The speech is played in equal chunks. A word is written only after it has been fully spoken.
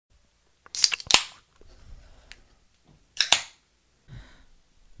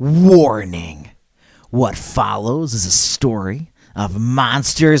Warning. What follows is a story of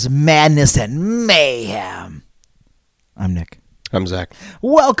monsters, madness, and mayhem. I'm Nick. I'm Zach.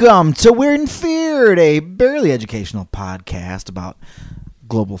 Welcome to Weird and Feared, a barely educational podcast about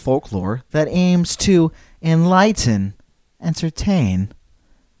global folklore that aims to enlighten, entertain,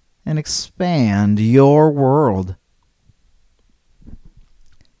 and expand your world.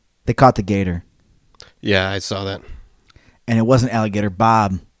 They caught the gator. Yeah, I saw that. And it wasn't Alligator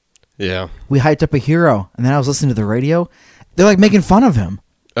Bob. Yeah. We hyped up a hero, and then I was listening to the radio. They're like making fun of him.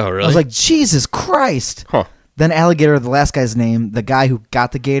 Oh, really? I was like, Jesus Christ. Huh. Then Alligator, the last guy's name, the guy who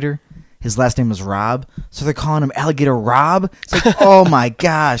got the gator, his last name was Rob. So they're calling him Alligator Rob. It's like, oh my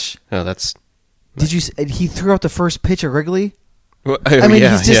gosh. Oh, that's... Did you? He threw out the first pitch at Wrigley. Well, I mean,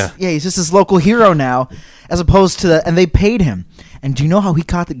 he's just this local hero now, as opposed to and they paid him. And do you know how he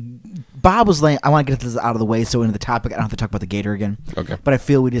caught the? Bob was laying. I want to get this out of the way, so into the topic, I don't have to talk about the gator again. Okay. But I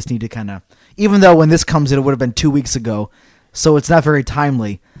feel we just need to kind of, even though when this comes in, it would have been 2 weeks ago, so it's not very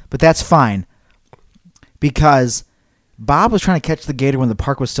timely. But that's fine, because Bob was trying to catch the gator when the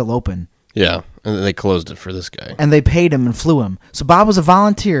park was still open. Yeah, and then they closed it for this guy. And they paid him and flew him. So Bob was a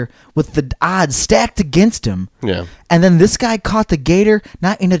volunteer with the odds stacked against him. Yeah. And then this guy caught the gator,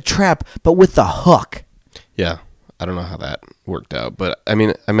 not in a trap, but with the hook. Yeah. I don't know how that worked out, but I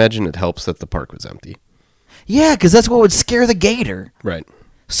mean, I imagine it helps that the park was empty. Yeah, because that's what would scare the gator. Right.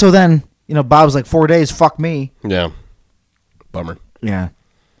 So then, Bob's like, 4 days, fuck me. Yeah. Bummer. Yeah.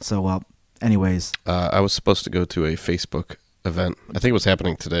 So, well, anyways. I was supposed to go to a Facebook event. I think it was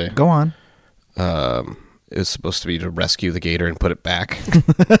happening today. Go on. It was supposed to be to rescue the gator and put it back.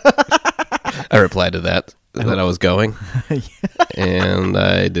 I replied to that I was going, and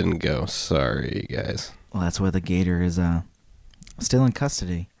I didn't go. Sorry, guys. Well, that's why the gator is still in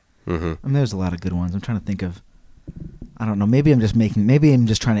custody. Mm-hmm. I mean, there's a lot of good ones. I'm trying to think of. I don't know. Maybe I'm just making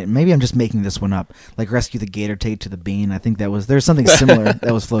this one up. Like rescue the gator, take it to the bean. I think there's something similar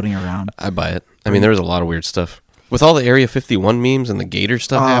that was floating around. I buy it. I mean, there was a lot of weird stuff with all the Area 51 memes and the gator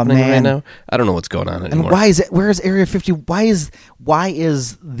stuff happening right now. I don't know what's going on anymore. And why is it? Where is Area 50? Why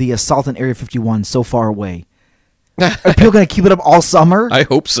is the assault in Area 51 so far away? Are people going to keep it up all summer? I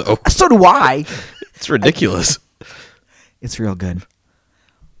hope so. So do I. It's ridiculous. It's real good.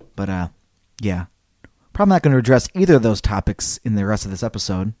 But, yeah. Probably not going to address either of those topics in the rest of this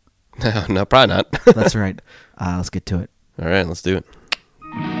episode. No, probably not. That's right. Let's get to it. All right, let's do it.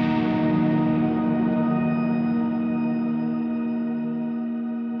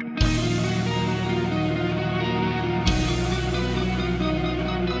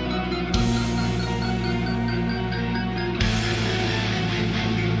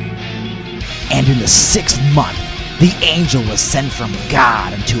 And in the 6th month, the angel was sent from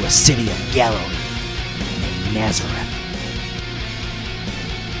God unto a city of Galilee named Nazareth,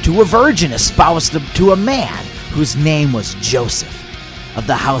 to a virgin espoused to a man whose name was Joseph, of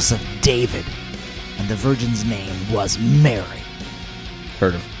the house of David, and the virgin's name was Mary.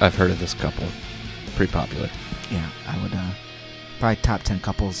 I've heard of this couple. Pretty popular. Yeah, I would probably top 10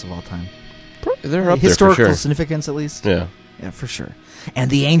 couples of all time. They're up Historical there for sure. significance, at least. Yeah. Yeah, for sure.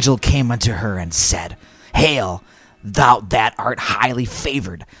 And the angel came unto her and said, Hail, thou that art highly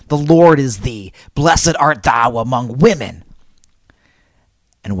favored. The Lord is thee. Blessed art thou among women.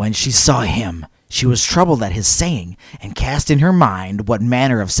 And when she saw him, she was troubled at his saying, and cast in her mind what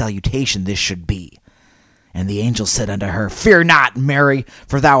manner of salutation this should be. And the angel said unto her, Fear not, Mary,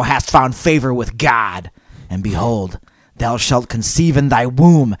 for thou hast found favor with God. And behold, thou shalt conceive in thy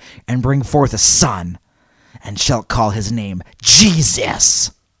womb, and bring forth a son, and shalt call his name Jesus.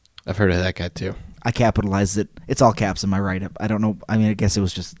 I've heard of that guy too. I capitalized it. It's all caps in my write-up. I don't know. I mean, I guess it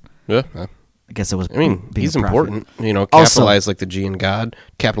was just... Yeah. I guess it was... I mean, he's important. Capitalize Also, like the G in God.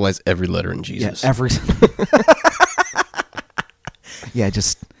 Capitalize every letter in Jesus. Yeah, yeah,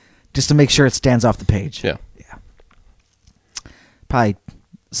 just to make sure it stands off the page. Yeah. Probably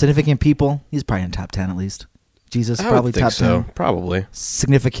significant people. He's probably in top 10 at least. Jesus, probably top 10. So. Probably.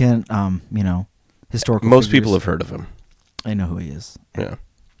 Significant, historical Most figures. people have heard of him. I know who he is. Yeah.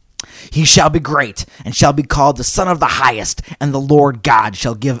 He shall be great, and shall be called the Son of the Highest, and the Lord God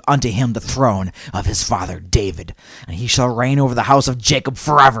shall give unto him the throne of his father David, and he shall reign over the house of Jacob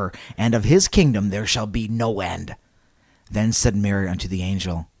forever, and of his kingdom there shall be no end. Then said Mary unto the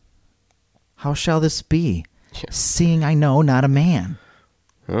angel, How shall this be, seeing I know not a man?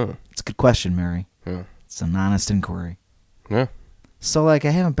 Oh. It's a good question, Mary. Yeah. It's an honest inquiry. Yeah. So, I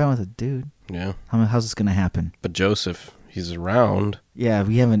haven't been with a dude. Yeah. How's this going to happen? But Joseph, he's around. Yeah,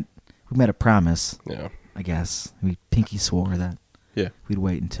 we made a promise. Yeah. I guess. We pinky swore that Yeah. we'd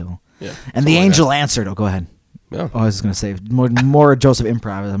wait until. Yeah. And the angel answered. Oh, go ahead. Yeah. Oh, I was going to say more Joseph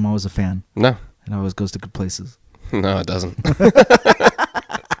Improv. I'm always a fan. No. It always goes to good places. No, it doesn't.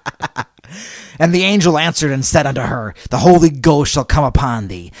 And the angel answered and said unto her, The Holy Ghost shall come upon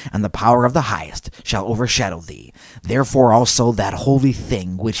thee, and the power of the highest shall overshadow thee. Therefore also that holy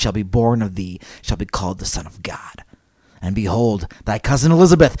thing which shall be born of thee shall be called the Son of God. And behold, thy cousin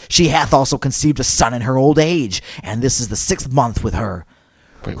Elizabeth, she hath also conceived a son in her old age, and this is the 6th month with her,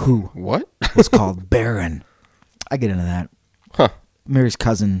 Wait, who what? was called barren. I get into that. Huh. Mary's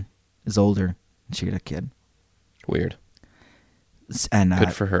cousin is older, and she had a kid. Weird. And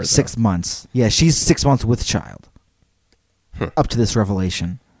Good for her, though. 6 months. Yeah, she's 6 months with child. Up to this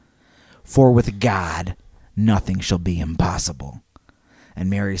revelation. For with God nothing shall be impossible. And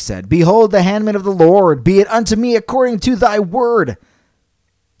Mary said, Behold the handmaid of the Lord, be it unto me according to thy word.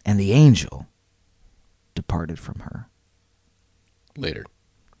 And the angel departed from her. Later.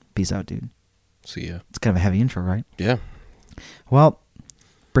 Peace out, dude. See ya. It's kind of a heavy intro, right? Yeah. Well,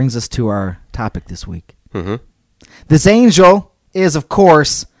 brings us to our topic this week. Mm-hmm. This angel is, of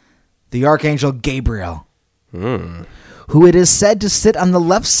course, the archangel Gabriel, who it is said to sit on the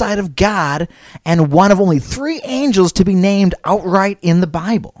left side of God and one of only 3 angels to be named outright in the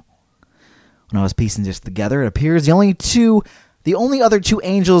Bible. When I was piecing this together, it appears the only other 2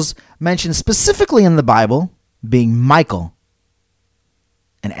 angels mentioned specifically in the Bible being Michael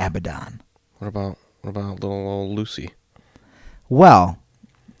and Abaddon. What about little old Lucy? Well,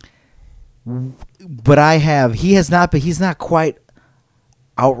 but he's not quite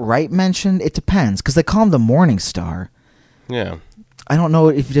outright mentioned. It depends, because they call him the Morning Star. Yeah. I don't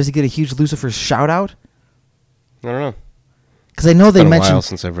know does he get a huge Lucifer shout out? I don't know. Because I know they It's been a mentioned while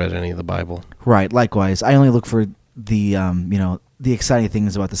since I've read any of the Bible. right. Likewise, I only look for the the exciting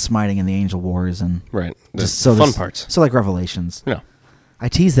things about the smiting and the angel wars and Right. The just so fun this- parts. So like Revelations. Yeah. I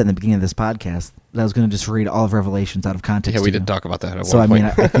teased that in the beginning of this podcast that I was going to just read all of Revelations out of context. Yeah, we to did you. talk about that at So I one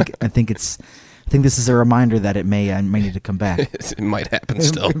mean, point. I think this is a reminder that I may need to come back. It might happen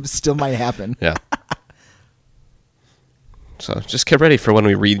still. It still might happen. Yeah. So just get ready for when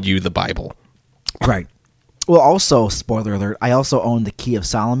we read you the Bible. Right. Well, also, spoiler alert, I also own the Key of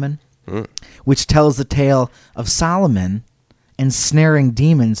Solomon, which tells the tale of Solomon ensnaring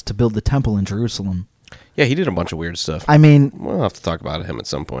demons to build the temple in Jerusalem. Yeah, he did a bunch of weird stuff. I mean, We'll have to talk about him at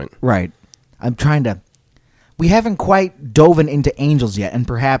some point. right. We haven't quite dove into angels yet, and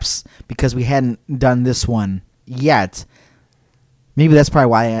perhaps because we hadn't done this one yet, maybe that's probably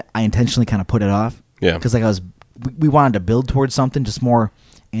why I intentionally kind of put it off. Yeah. Because we wanted to build towards something, just more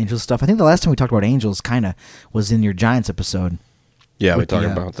angel stuff. I think the last time we talked about angels kind of was in your Giants episode. Yeah, we With talked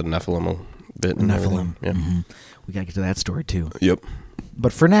the, about the Nephilim a bit. The and Nephilim. everything. Yeah. Mm-hmm. We got to get to that story, too. Yep.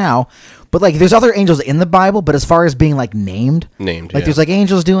 But for now, there's other angels in the Bible, but as far as being named, Named, there's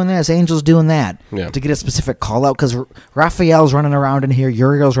angels doing this, angels doing that, Yeah. to get a specific call out, because Raphael's running around in here,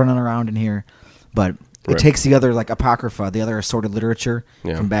 Uriel's running around in here, but it Right. takes the other apocrypha, the other assorted literature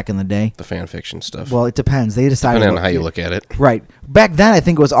Yeah. from back in the day. The fan fiction stuff. Well, it depends. They decided Depending on how you look at it. Right. Back then, I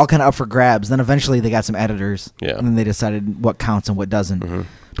think it was all kind of up for grabs. Then eventually they got some editors, Yeah. and then they decided what counts and what doesn't. Mm-hmm.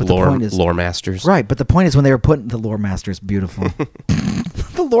 But the point is, Lore masters. right, but the point is when they were putting the lore masters, beautiful.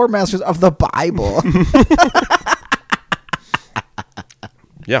 The lore masters of the Bible.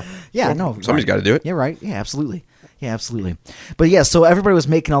 Yeah. Yeah, Well, no. Somebody's got to do it. Yeah, right. Yeah, absolutely. Yeah, absolutely. But yeah, so everybody was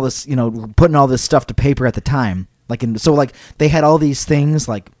making all this, putting all this stuff to paper at the time. They had all these things,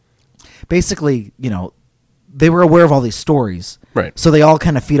 basically, they were aware of all these stories. Right. So they all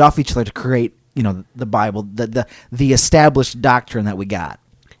kind of feed off each other to create, the Bible, the established doctrine that we got.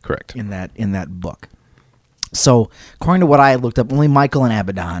 Correct. in that book. So, according to what I looked up, only Michael and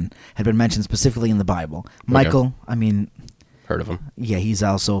Abaddon had been mentioned specifically in the Bible. Michael, I mean, Heard of him. yeah, he's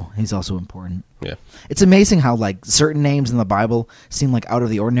also important. Yeah. It's amazing how certain names in the Bible seem out of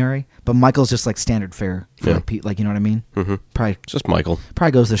the ordinary, but Michael's just standard fare for Yeah. you know what I mean? Mm-hmm. Probably Just Michael.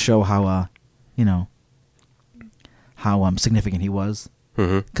 goes to show how how significant he was.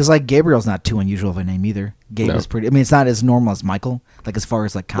 Mm-hmm. Because Gabriel's not too unusual of a name either. Gabe No. is pretty. I mean, it's not as normal as Michael, as far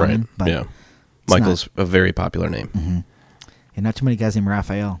as common. Right. But Yeah. it's Michael's a very popular name. Mm-hmm. And not too many guys named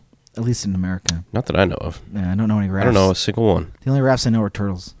Raphael, at least in America. Not that I know of. Yeah, I don't know any Raphs. I don't know a single one. The only Raphs I know are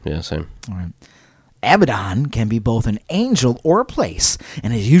turtles. Yeah, same. All right. Abaddon can be both an angel or a place,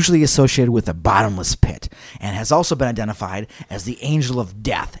 and is usually associated with a bottomless pit, and has also been identified as the angel of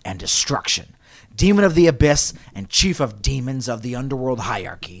death and destruction, demon of the abyss, and chief of demons of the underworld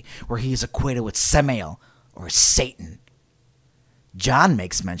hierarchy, where he is equated with Samael or Satan. John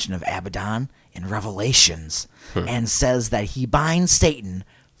makes mention of Abaddon in Revelations and says that he binds Satan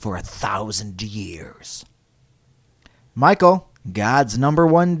for 1,000 years. Michael, God's number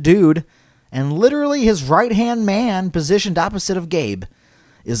one dude, and literally his right-hand man, positioned opposite of Gabe,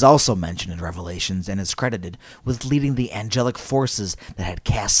 is also mentioned in Revelations and is credited with leading the angelic forces that had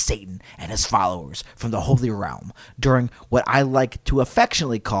cast Satan and his followers from the Holy Realm during what I like to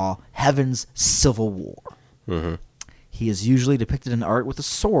affectionately call Heaven's Civil War. Mm-hmm. He is usually depicted in art with a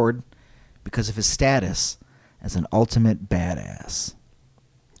sword because of his status as an ultimate badass.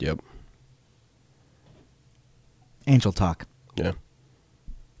 Yep. Angel talk. Yeah.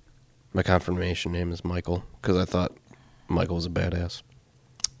 My confirmation name is Michael because I thought Michael was a badass.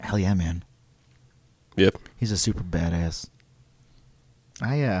 Hell yeah, man. Yep. He's a super badass.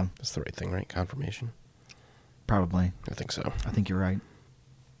 That's the right thing, right? Confirmation? Probably. I think so. I think you're right.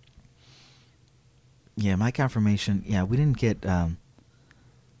 Yeah, my confirmation, we didn't get,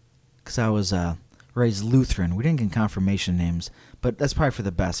 because I was raised Lutheran, we didn't get confirmation names, but that's probably for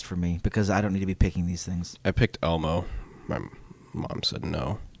the best for me, because I don't need to be picking these things. I picked Elmo. My mom said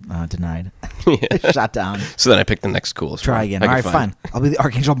no. Denied. Yeah. Shot down. So then I picked the next coolest Try one again. I All could right, find. fine. I'll be the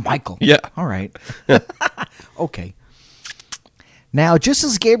Archangel Michael. Yeah. All right. Okay. Now, just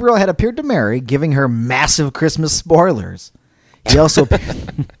as Gabriel had appeared to Mary, giving her massive Christmas spoilers, he also...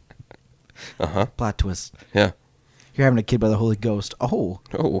 Uh-huh. Plot twist. Yeah. You're having a kid by the Holy Ghost. Oh.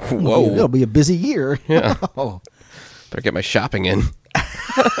 Oh, whoa. It'll be a busy year. Yeah. Oh. Better get my shopping in.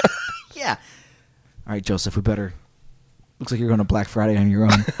 Yeah. All right, Joseph, we better... Looks like you're going to Black Friday on your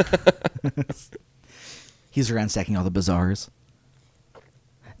own. He's ransacking all the bazaars.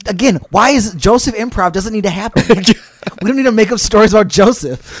 Again, why is Joseph improv doesn't need to happen? We don't need to make up stories about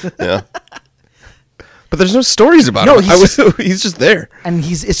Joseph. Yeah. But there's no stories about him. He's just there. And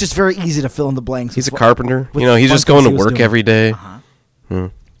it's just very easy to fill in the blanks. He's a carpenter. with He's fun just going to things he was work doing. every day. Uh-huh.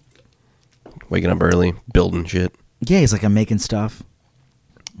 Waking up early, building shit. Yeah, he's like, I'm making stuff.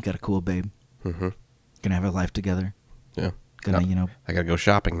 Got a cool babe. Mm-hmm. Gonna have a life together. Yeah. Gonna, I gotta go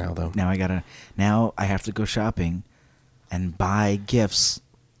shopping now, though. Now I have to go shopping and buy gifts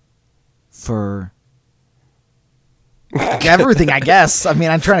for everything, I guess. I mean,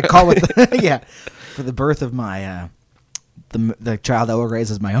 I'm trying to call it, for the birth of my, the child I will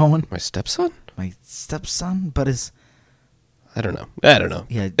raise as my own. My stepson? My stepson, but his... I don't know.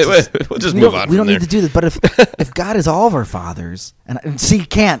 Yeah, We'll just move on. We don't from need to do this. But if God is all of our fathers, and see, you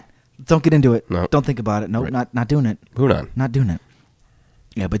can't. Don't get into it. No. Don't think about it. No, Right. not doing it. Moving on. Not doing it.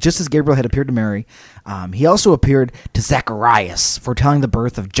 Yeah, but just as Gabriel had appeared to Mary, he also appeared to Zacharias, foretelling the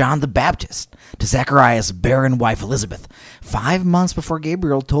birth of John the Baptist, to Zacharias' barren wife Elizabeth, 5 months before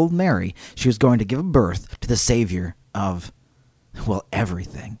Gabriel told Mary she was going to give birth to the Savior of,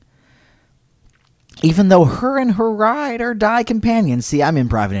 everything. Even though her and her ride or die companion, see, I'm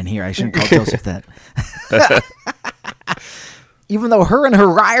improvising in here. I shouldn't call Joseph that. Even though her and her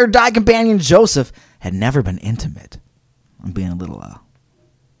ride or die companion Joseph had never been intimate. I'm being a little,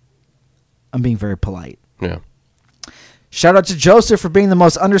 I'm being very polite. Yeah. Shout out to Joseph for being the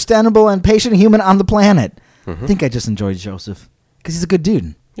most understandable and patient human on the planet. I think I just enjoyed Joseph because he's a good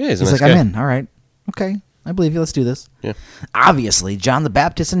dude. Yeah, he's a He's nice like, guy. I'm in. All right. Okay. I believe you. Let's do this. Yeah. Obviously, John the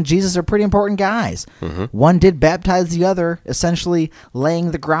Baptist and Jesus are pretty important guys. One did baptize the other, essentially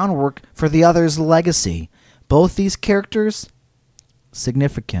laying the groundwork for the other's legacy. Both these characters,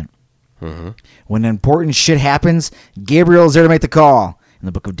 significant. When important shit happens, Gabriel is there to make the call. In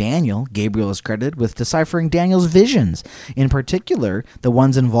the book of Daniel, Gabriel is credited with deciphering Daniel's visions, in particular, the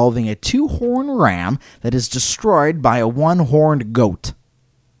ones involving a 2-horned ram that is destroyed by a 1-horned goat.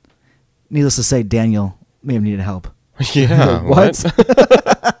 Needless to say, Daniel may have needed help. Yeah. What?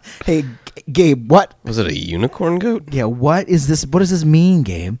 Hey, Gabe, what? Was it a unicorn goat? Yeah, what is this? What does this mean,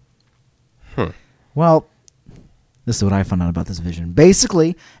 Gabe? Well, this is what I found out about this vision.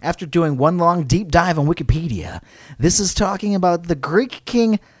 Basically, after doing one long deep dive on Wikipedia, this is talking about the Greek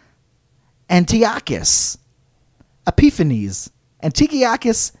king Antiochus Epiphanes.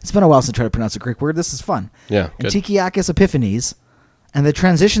 Antiochus, it's been a while since I tried to pronounce a Greek word. This is fun. Yeah, good. Antiochus Epiphanes, and the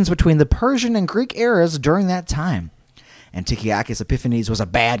transitions between the Persian and Greek eras during that time. Antiochus Epiphanes was a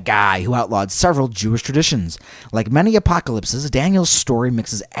bad guy who outlawed several Jewish traditions. Like many apocalypses, Daniel's story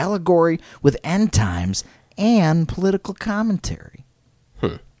mixes allegory with end times and political commentary.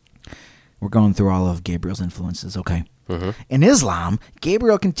 We're going through all of Gabriel's influences, okay? In Islam,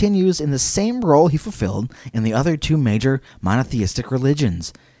 Gabriel continues in the same role he fulfilled in the other 2 major monotheistic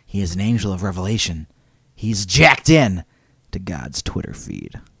religions. He is an angel of revelation. He's jacked in to God's Twitter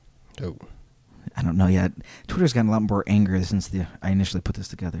feed. Oh. I don't know yet. Twitter's gotten a lot more angry since I initially put this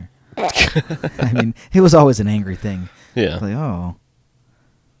together. I mean, it was always an angry thing. Yeah. Like, oh.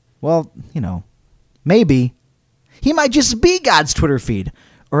 Well, maybe. He might just be God's Twitter feed,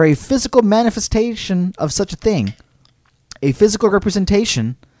 or a physical manifestation of such a thing. A physical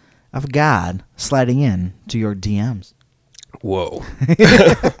representation of God sliding in to your DMs. Whoa.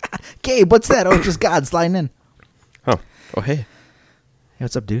 Gabe, what's that? Oh, it's just God sliding in. Oh, hey. Hey,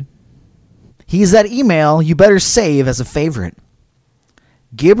 what's up, dude? He's that email you better save as a favorite.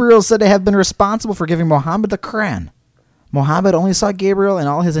 Gabriel said to have been responsible for giving Muhammad the Quran. Muhammad only saw Gabriel in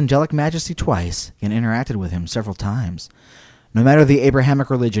all his angelic majesty twice and interacted with him several times. No matter the Abrahamic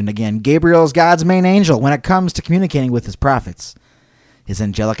religion, again, Gabriel is God's main angel when it comes to communicating with his prophets. His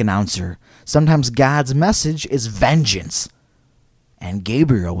angelic announcer. Sometimes God's message is vengeance. And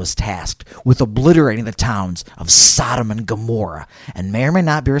Gabriel was tasked with obliterating the towns of Sodom and Gomorrah and may or may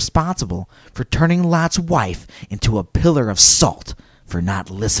not be responsible for turning Lot's wife into a pillar of salt for not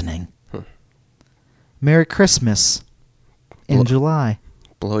listening. Merry Christmas in July.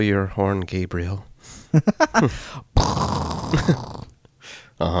 Blow your horn, Gabriel.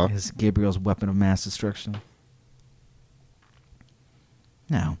 Uh-huh. Is Gabriel's weapon of mass destruction.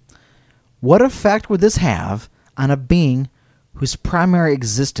 Now, what effect would this have on a being whose primary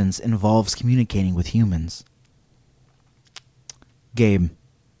existence involves communicating with humans? Gabe,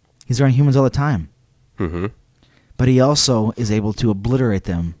 he's around humans all the time. Mm-hmm. But he also is able to obliterate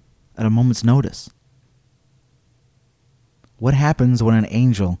them at a moment's notice. What happens when an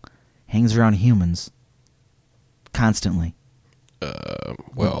angel hangs around humans constantly?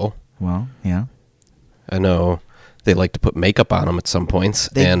 Well, yeah. I know they like to put makeup on them at some points.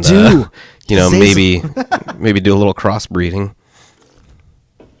 They and, do. Maybe do a little crossbreeding.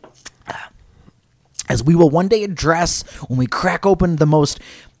 As we will one day address when we crack open the most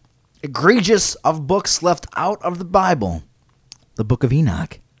egregious of books left out of the Bible, the Book of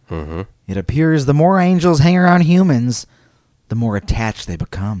Enoch. Mm-hmm. It appears the more angels hang around humans, the more attached they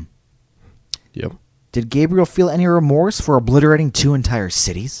become. Yep. Did Gabriel feel any remorse for obliterating 2 entire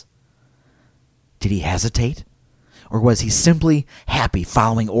cities? Did he hesitate? Or was he simply happy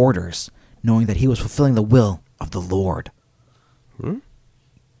following orders, knowing that he was fulfilling the will of the Lord?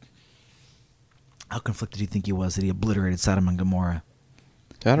 How conflicted do you think he was that he obliterated Sodom and Gomorrah?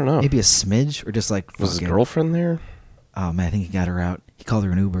 I don't know. Maybe a smidge, or just like... Was his girlfriend there? Oh, man, I think he got her out. He called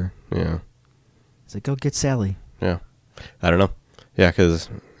her an Uber. Yeah. He's like, go get Sally. Yeah. I don't know. Yeah, because,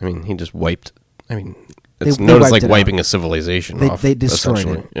 he just wiped... it's They known as wiped it wiping out. a civilization off. They destroyed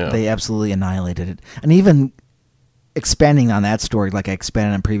essentially. it. Yeah. They absolutely annihilated it. And even expanding on that story, like I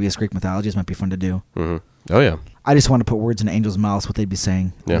expanded on previous Greek mythologies, might be fun to do. Mm-hmm. Oh, yeah. I just want to put words in angels' mouths, what they'd be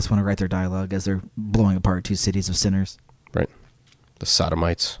saying. Yeah. I just want to write their dialogue as they're blowing apart 2 cities of sinners. Right. The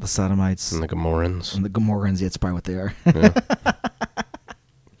Sodomites. The Sodomites. And the Gomorrans. And the Gomorrans, yeah, it's probably what they are. Yeah.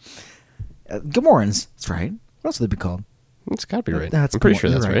 Gomorrans, that's right. What else would they be called? It's got to be right. That's I'm pretty Gomor- sure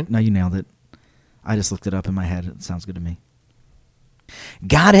that's you're right. No, you nailed it. I just looked it up in my head. It sounds good to me.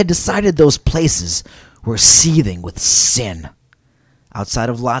 God had decided those places were seething with sin. Outside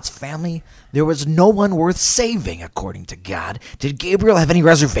of Lot's family, there was no one worth saving, according to God. Did Gabriel have any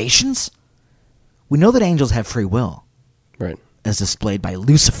reservations? We know that angels have free will, Right. as displayed by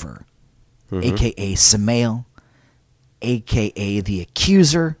Lucifer, Mm-hmm. a.k.a. Samael, a.k.a. the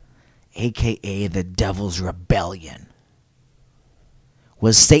accuser, a.k.a. the devil's rebellion.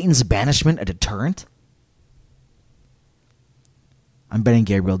 Was Satan's banishment a deterrent? I'm betting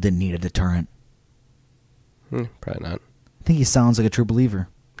Gabriel didn't need a deterrent. Probably not. I think he sounds like a true believer.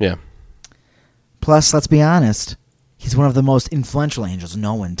 Yeah. Plus, let's be honest, he's one of the most influential angels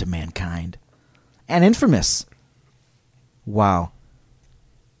known to mankind. And infamous. Wow.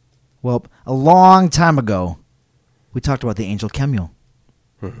 Well, a long time ago, we talked about the angel Kemuel.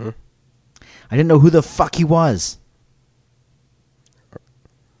 Mm-hmm. I didn't know who the fuck he was.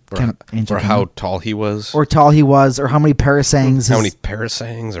 Angel Or how Kemuel. tall he was. Or tall he was, or how many parasangs. How many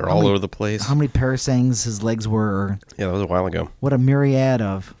parasangs are all over the place. How many parasangs his legs were. Or Yeah, that was a while ago. what a myriad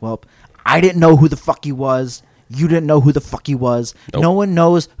of. Well, I didn't know who the fuck he was. You didn't know who the fuck he was. Nope. No one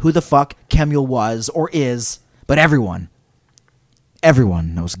knows who the fuck Kemuel was or is, but everyone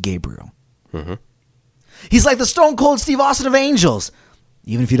knows Gabriel. Mm-hmm. He's like the Stone Cold Steve Austin of angels.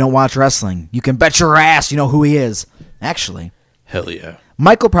 Even if you don't watch wrestling, you can bet your ass you know who he is. Actually, Hell yeah.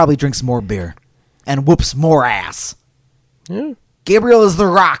 Michael probably drinks more beer and whoops more ass. Yeah. Gabriel is The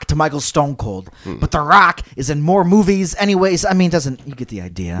Rock to Michael's Stone Cold, but The Rock is in more movies anyways. I mean, you get the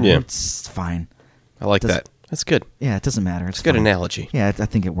idea. Yeah. It's fine. I like that. That's good. Yeah, it doesn't matter. It's It's a good fine. analogy. Yeah, I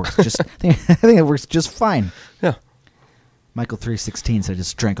think it works. I think it works just fine. Yeah. Michael 3:16 said,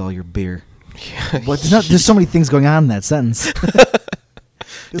 "Just drank all your beer." Yeah. Well, there's so many things going on in that sentence.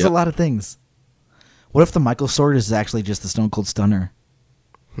 There's a lot of things. What if the Michael sword is actually just the Stone Cold Stunner?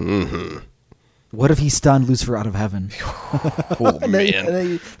 Mm-hmm. What if he stunned Lucifer out of heaven? Oh, and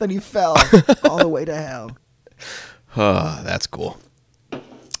man. then he fell all the way to hell. That's cool.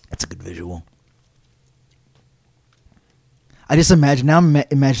 It's a good visual. I just imagine, now I'm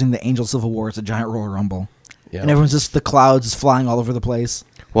imagining the Angel Civil War as a giant Royal Rumble. Yeah. And everyone's just, the clouds is flying all over the place.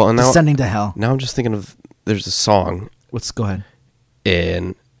 Well, and now, descending to hell. Now I'm just thinking of, there's a song. Go ahead.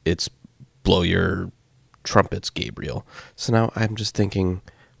 And it's Blow Your Trumpets, Gabriel. So now I'm just thinking,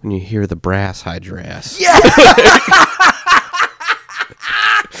 when you hear the brass, hide your ass. Yeah!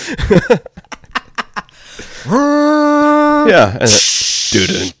 Yeah.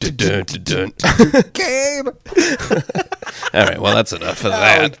 Dun-dun-dun-dun-dun. Gabe! All right, well, that's enough of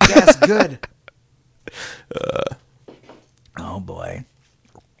that. That's good. Oh, boy.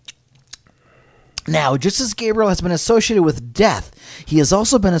 Now, just as Gabriel has been associated with death, he has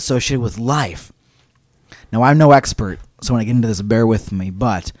also been associated with life. Now, I'm no expert, so when I get into this, bear with me,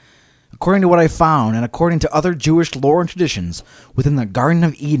 but according to what I found, and according to other Jewish lore and traditions, within the Garden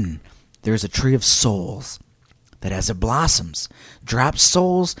of Eden, there is a tree of souls that, as it blossoms, drops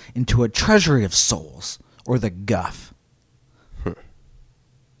souls into a treasury of souls, or the guff.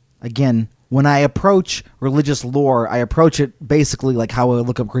 Again, when I approach religious lore, I approach it basically like how I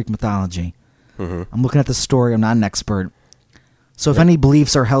look up Greek mythology. I'm looking at the story. I'm not an expert. So if any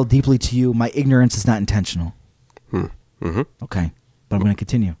beliefs are held deeply to you, my ignorance is not intentional. Okay, but I'm going to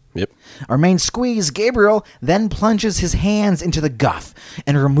continue. Yep. Our main squeeze, Gabriel, then plunges his hands into the guff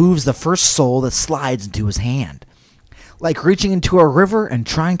and removes the first soul that slides into his hand. Like reaching into a river and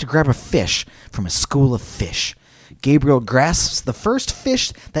trying to grab a fish from a school of fish, Gabriel grasps the first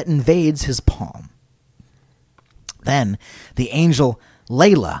fish that invades his palm. Then the angel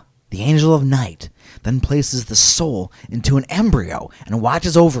Layla, the angel of night, then places the soul into an embryo and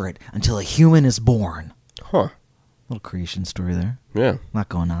watches over it until a human is born. Huh. Little creation story there. Yeah. A lot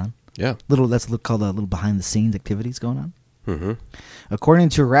going on. Yeah. That's called a little behind-the-scenes activities going on. According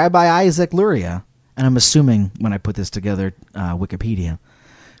to Rabbi Isaac Luria, and I'm assuming when I put this together, Wikipedia,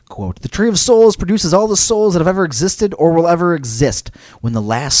 quote, the Tree of Souls produces all the souls that have ever existed or will ever exist. When the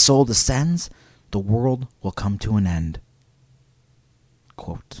last soul descends, the world will come to an end.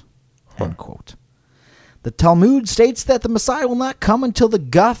 Quote. End quote. The Talmud states that the Messiah will not come until the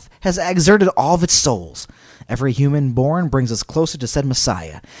guff has exerted all of its souls. Every human born brings us closer to said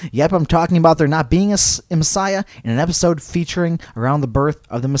Messiah. Yep, I'm talking about there not being a Messiah in an episode featuring around the birth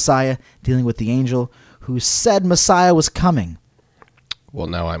of the Messiah, dealing with the angel who said Messiah was coming. Well,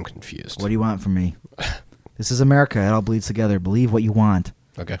 now I'm confused. What do you want from me? This is America. It all bleeds together. Believe what you want.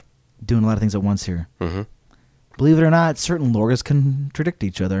 Okay. Doing a lot of things at once here. Believe it or not, certain lores contradict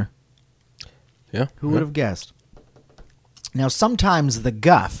each other. Yeah. Who would have guessed? Now, sometimes the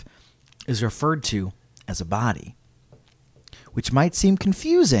guff is referred to as a body, which might seem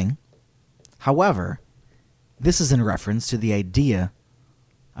confusing. However, this is in reference to the idea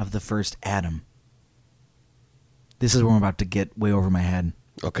of the first Adam. This is where I'm about to get way over my head.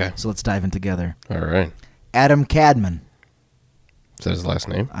 Okay. So let's dive in together. All right. Adam Cadman. Is that his last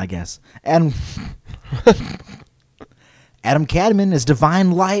name? I guess. Adam Cadman is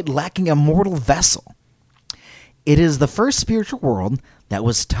divine light lacking a mortal vessel. It is the first spiritual world that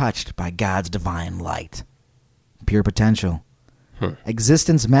was touched by God's divine light. Pure potential.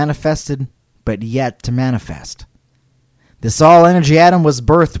 Existence manifested, but yet to manifest. This all-energy atom was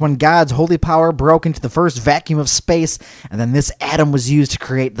birthed when God's holy power broke into the first vacuum of space, and then this atom was used to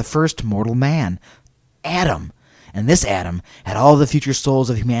create the first mortal man, Adam. And this Adam had all the future souls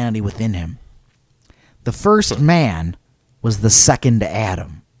of humanity within him. The first man was the second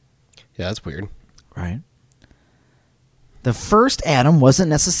Adam. Yeah, that's weird. Right? The first Adam wasn't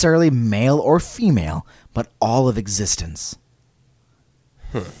necessarily male or female, but all of existence.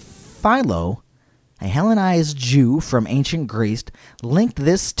 Philo, a Hellenized Jew from ancient Greece, linked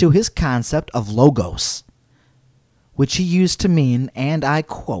this to his concept of logos, which he used to mean, and I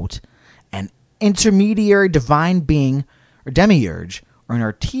quote, an intermediary divine being or demiurge, or an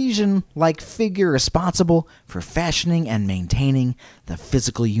artesian-like figure responsible for fashioning and maintaining the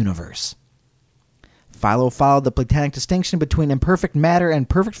physical universe. Philo followed the Platonic distinction between imperfect matter and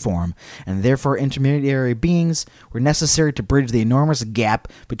perfect form, and therefore intermediary beings were necessary to bridge the enormous gap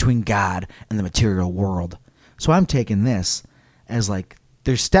between God and the material world. So I'm taking this as like,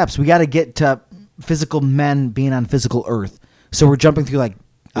 there's steps. We got to get to physical men being on physical earth. So we're jumping through like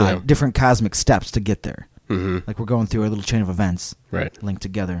different cosmic steps to get there. Like we're going through a little chain of events linked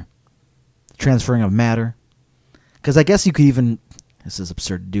together. Transferring of matter. Because I guess you could even... This is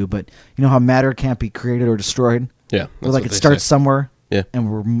absurd to do, but you know how matter can't be created or destroyed? Yeah. Where like it starts somewhere, yeah, and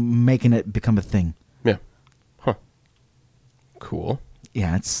we're making it become a thing. Yeah. Huh. Cool.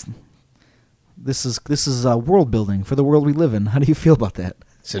 Yeah, this is world building for the world we live in. How do you feel about that?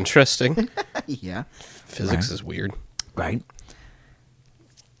 It's interesting. Yeah. Physics is weird. Right.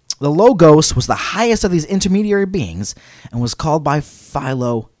 The Logos was the highest of these intermediary beings and was called by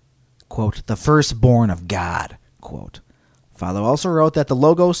Philo, quote, the firstborn of God, quote. Philo also wrote that the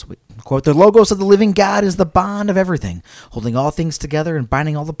Logos, quote, the Logos of the living God is the bond of everything, holding all things together and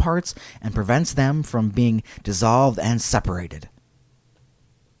binding all the parts, and prevents them from being dissolved and separated.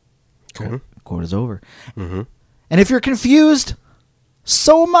 Okay. Quote is over. Mm-hmm. And if you're confused,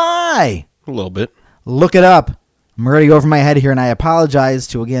 so am I. A little bit. Look it up. I'm already over my head here, and I apologize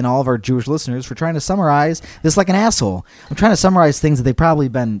to, again, all of our Jewish listeners for trying to summarize this like an asshole. I'm trying to summarize things that they've probably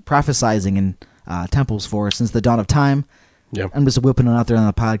been prophesizing in temples for since the dawn of time. Yeah. I'm just whipping it out there on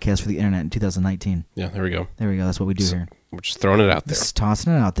the podcast for the internet in 2019. Yeah, there we go. There we go. That's what we do here. We're just throwing it out there. Just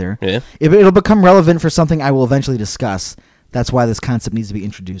tossing it out there. Yeah. It'll become relevant for something I will eventually discuss. That's why this concept needs to be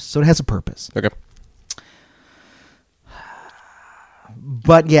introduced. So it has a purpose. Okay.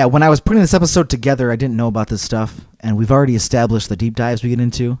 But yeah, when I was putting this episode together, I didn't know about this stuff. And we've already established the deep dives we get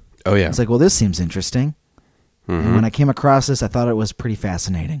into. Oh, yeah. It's like, well, this seems interesting. Mm-hmm. And when I came across this, I thought it was pretty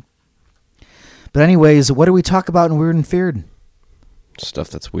fascinating. But anyways, what do we talk about in Weird and Feared? Stuff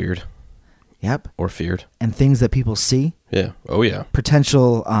that's weird. Yep. Or feared. And things that people see. Yeah. Oh, yeah.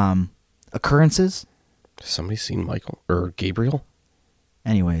 Potential occurrences. Has somebody seen Michael or Gabriel?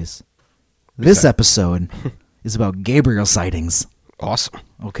 Anyways, this episode is about Gabriel sightings. Awesome.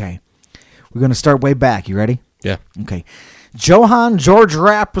 Okay. We're going to start way back. You ready? Yeah. Okay. Johann George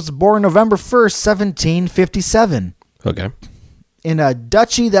Rapp was born November 1st, 1757. Okay. In a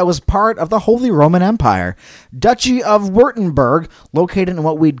duchy that was part of the Holy Roman Empire, Duchy of Württemberg, located in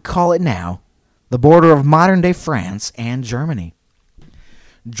what we'd call it now, the border of modern-day France and Germany.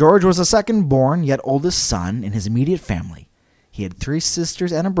 George was the second-born, yet oldest son in his immediate family. He had 3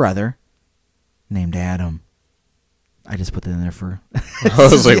 sisters and a brother named Adam. I just put that in there for... I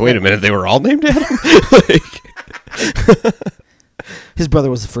was like, wait a minute, they were all named Adam? His brother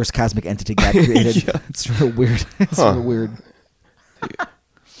was the first cosmic entity God created. Yeah. It's real weird. It's real weird.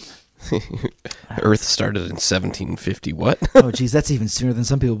 Earth started in 1750. What? Oh, geez, that's even sooner than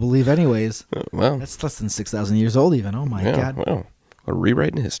some people believe anyways. Well, That's less than 6,000 years old even. Oh, my yeah, God. well, a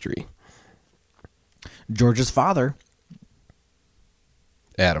rewrite in history. George's father,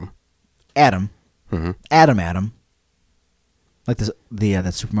 Adam. Adam, like this,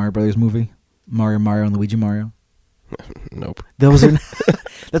 that Super Mario Brothers movie, Mario and Luigi Mario. Nope. Those are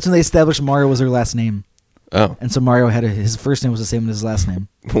that's when they established Mario was their last name, Oh. and so Mario had his first name was the same as his last name.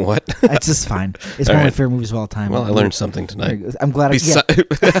 What? It's just fine. It's All one of my right. favorite movies of all time. Well, I learned something tonight. I'm glad.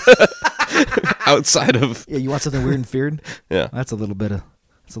 Outside of... Yeah, you want something weird and feared? Yeah. That's a little bit of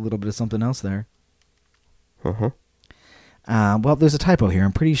something else there. Uh-huh. Well, there's a typo here.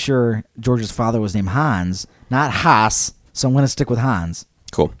 I'm pretty sure George's father was named Hans, not Haas, so I'm going to stick with Hans.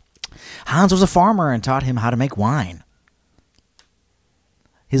 Cool. Hans was a farmer and taught him how to make wine.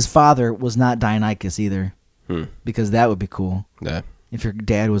 His father was not Dionysus either, because that would be cool. Yeah, If your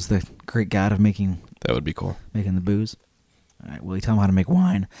dad was the great god of making that would be cool. the booze. All right, well, he taught him how to make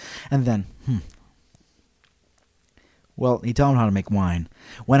wine. And then, well, he taught him how to make wine.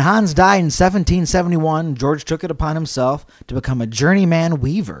 When Hans died in 1771, George took it upon himself to become a journeyman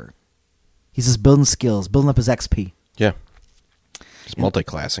weaver. He's just building skills, building up his XP. Yeah. It's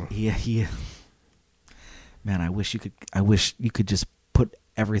multi-classing. Yeah. Man, I wish you could just put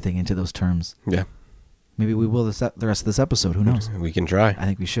everything into those terms. Yeah. Maybe we will the rest of this episode. Who knows? We can try. I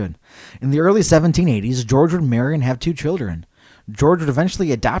think we should. In the early 1780s, George would marry and have 2 children. George would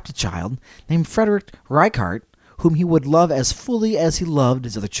eventually adopt a child named Frederick Reichardt, whom he would love as fully as he loved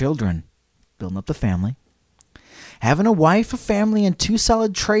his other children, building up the family. Having a wife, a family, and 2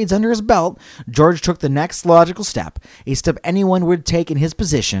 solid trades under his belt, George took the next logical step, a step anyone would take in his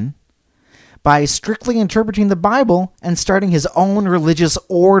position, by strictly interpreting the Bible and starting his own religious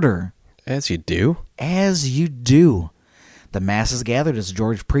order. As you do. As you do. The masses gathered as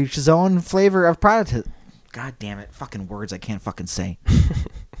George preached his own flavor of Protestantism. God damn it. Fucking words I can't fucking say.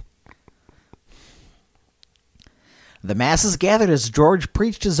 The masses gathered as George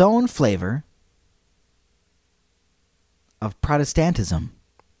preached his own flavor of Protestantism.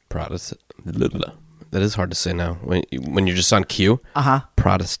 Protestant. That is hard to say now. When you're just on cue. Uh-huh.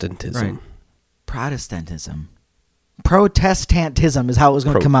 Protestantism. Right. Protestantism. Protestantism is how it was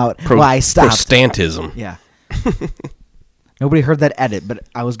going to come out. Well, I stopped. Protestantism. Yeah. Nobody heard that edit, but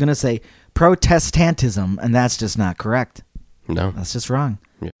I was going to say Protestantism, and that's just not correct. No. That's just wrong.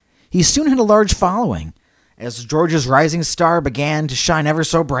 Yeah. He soon had a large following. As George's rising star began to shine ever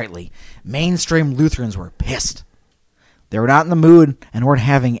so brightly, mainstream Lutherans were pissed. They were not in the mood and weren't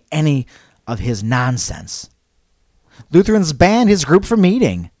having any of his nonsense. Lutherans banned his group from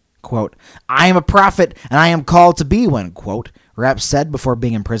meeting. Quote, I am a prophet and I am called to be one, quote, Rapp said before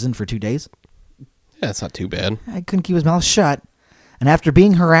being imprisoned for 2 days. Yeah, it's not too bad. I couldn't keep his mouth shut. And after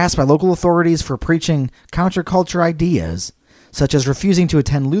being harassed by local authorities for preaching counterculture ideas, such as refusing to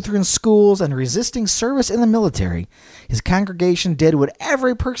attend Lutheran schools and resisting service in the military, his congregation did what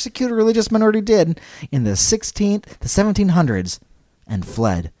every persecuted religious minority did in the 16th to 1700s and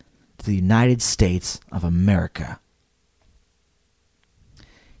fled to the United States of America.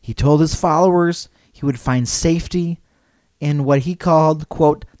 He told his followers he would find safety in what he called,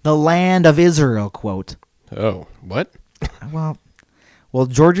 quote, the land of Israel, quote. Oh, what? Well,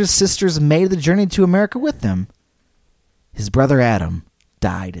 George's sisters made the journey to America with them. His brother Adam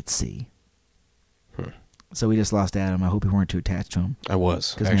died at sea. So we just lost Adam. I hope you weren't too attached to him. I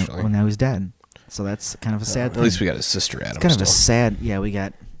was, actually. Now he's dead. So that's kind of a sad thing. At least we got his sister Adam. It's kind of a sad, yeah, we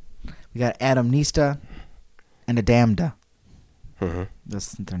got Adam Nista and Adamda. Mm-hmm.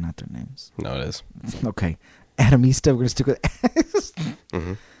 They're not their names. No, it is. Okay. Adam Nista, we're going to stick with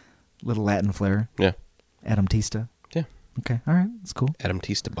mm-hmm. Little Latin flair. Yeah. Adam Tista. Yeah. Okay, all right, that's cool. Adam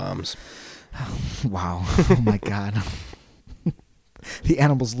Tista bombs. Wow. Oh, my God. The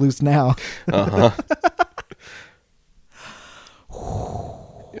animal's loose now. Uh-huh.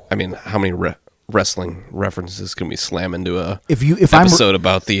 I mean, how many wrestling references can we slam into a episode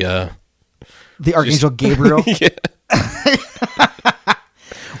about the Archangel Gabriel? Yeah.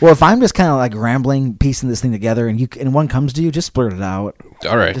 Well, if I'm just kind of like rambling, piecing this thing together, and one comes to you, just blurt it out.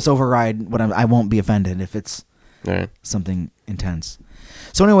 All right. Just override what I won't be offended if it's all right. Something intense.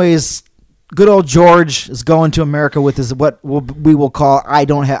 So, anyways, good old George is going to America with his we will call. I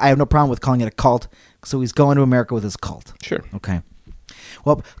have no problem with calling it a cult. So he's going to America with his cult. Sure. Okay.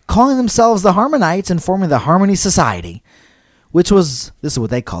 Well, calling themselves the Harmonites and forming the Harmony Society, this is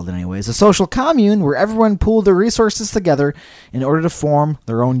what they called it anyways, a social commune where everyone pooled their resources together in order to form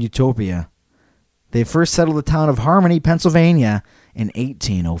their own utopia. They first settled the town of Harmony, Pennsylvania in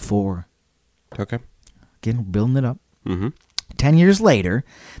 1804. Okay. Again, building it up. Mm-hmm. 10 years later,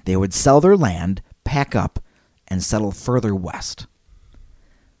 they would sell their land, pack up, and settle further west.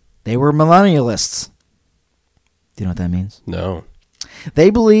 They were millennialists. Do you know what that means? No. They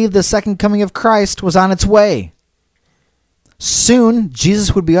believed the second coming of Christ was on its way. Soon,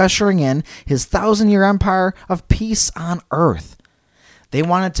 Jesus would be ushering in his 1,000-year empire of peace on earth. They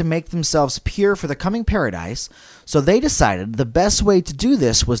wanted to make themselves pure for the coming paradise, so they decided the best way to do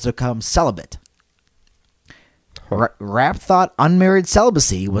this was to become celibate. Rapp thought unmarried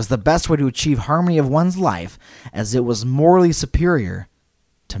celibacy was the best way to achieve harmony of one's life, as it was morally superior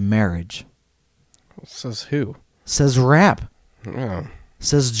to marriage. Says who? Says Rapp. Oh.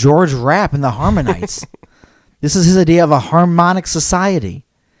 Says George Rapp and the Harmonites. This is his idea of a harmonic society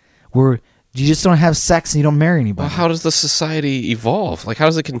where you just don't have sex and you don't marry anybody. Well, how does the society evolve? Like, how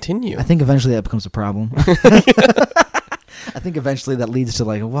does it continue? I think eventually that becomes a problem. I think eventually that leads to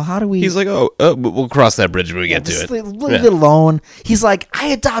like, well, how do we... He's like, we'll cross that bridge when we get to it. Leave it alone. He's like, I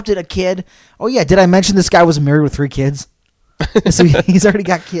adopted a kid. Oh, yeah, did I mention this guy was married with 3 kids? So he's already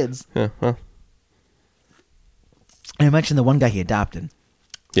got kids. Yeah, well. And I mentioned the one guy he adopted.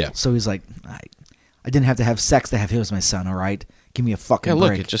 Yeah. So he's like, I didn't have to have sex to have him as my son, all right? Give me a fucking break. Yeah,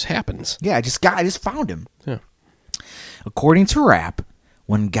 look, it just happens. Yeah, I just found him. Yeah. According to Rapp,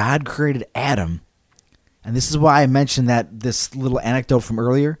 when God created Adam, and this is why I mentioned this little anecdote from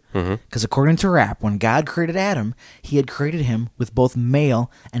earlier, because according to Rapp, when God created Adam, he had created him with both male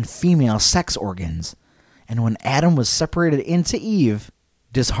and female sex organs. And when Adam was separated into Eve,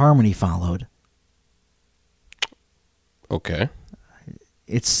 disharmony followed. Okay.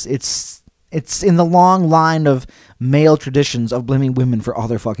 It's in the long line of male traditions of blaming women for all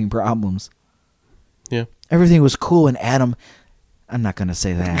their fucking problems. Yeah. Everything was cool when Adam... I'm not going to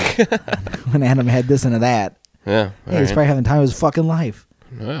say that. When Adam had this and that. Yeah. He was probably having time of his fucking life.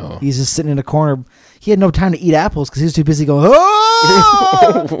 No. He's just sitting in a corner. He had no time to eat apples because he was too busy going,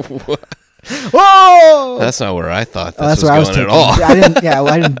 oh! Whoa! That's not where I thought this was going at all. I didn't.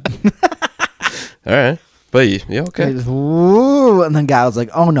 All right. But yeah, okay. And then God was like,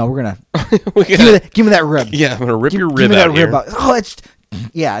 "Oh no, we're gonna give me that rib. Yeah, I'm gonna rip your rib give me out that here. Rib out. Oh,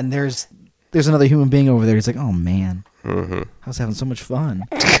 yeah." And there's another human being over there. He's like, "Oh man, I was having so much fun."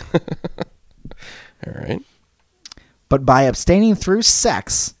 All right. But by abstaining through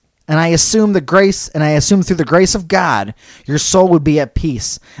sex, and I assume through the grace of God, your soul would be at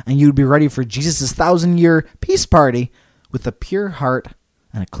peace, and you would be ready for Jesus' 1,000-year peace party with a pure heart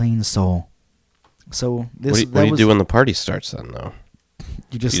and a clean soul. So what do you do when the party starts then, though?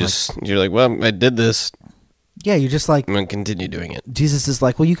 You're like, well, I did this. Yeah, you're just like, I'm gonna continue doing it. Jesus is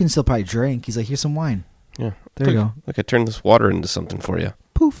like, well, you can still probably drink. He's like, here's some wine. Yeah, there you go. Look, I turned this water into something for you.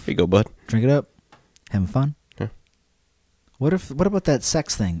 Poof. Here you go, bud. Drink it up. Having fun. Yeah. What about that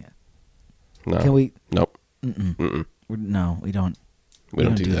sex thing? No. Can we? Nope. No, we don't. We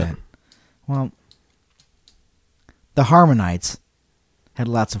don't do that. Well, the Harmonites had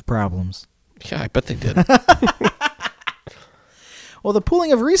lots of problems. Yeah, I bet they did. Well, the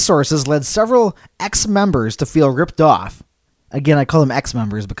pooling of resources led several ex-members to feel ripped off. Again, I call them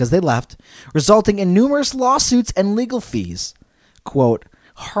ex-members because they left, resulting in numerous lawsuits and legal fees. Quote,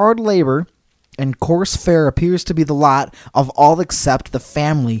 hard labor and coarse fare appears to be the lot of all except the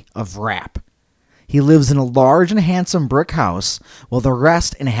family of Rapp. He lives in a large and handsome brick house, while the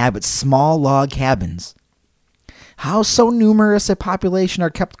rest inhabit small log cabins. How so numerous a population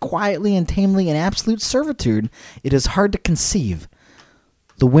are kept quietly and tamely in absolute servitude, it is hard to conceive.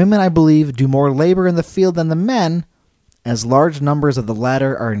 The women, I believe, do more labor in the field than the men, as large numbers of the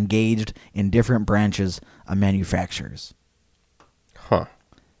latter are engaged in different branches of manufactures. Huh.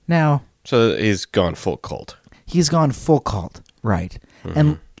 Now, So he's gone full cult. he's gone full cult, right?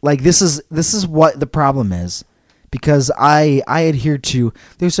 And like this is what the problem is, because I adhere to.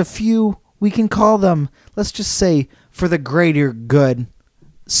 There's a few, we can call them, let's just say, for the greater good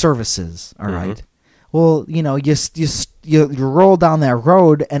services. All right. Well, you know, you roll down that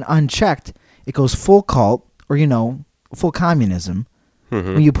road and unchecked, it goes full cult, or full communism.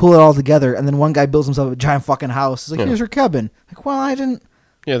 When you pull it all together, and then one guy builds himself a giant fucking house. It's like, here's your cabin. Like, well, I didn't.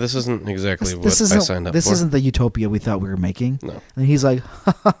 Yeah, this isn't exactly what I isn't, signed up this for. isn't the utopia we thought we were making. No. And he's like,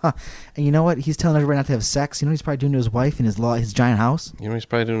 and you know what? He's telling everybody not to have sex. You know what he's probably doing to his wife in his giant house? You know he's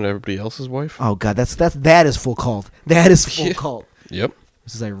probably doing to everybody else's wife? Oh, God, that is full cult. That is full cult. Yep.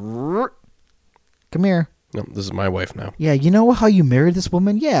 This is like, come here. No, this is my wife now. Yeah, you know how you married this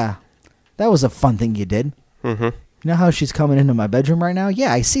woman? Yeah. That was a fun thing you did. Mm-hmm. You know how she's coming into my bedroom right now?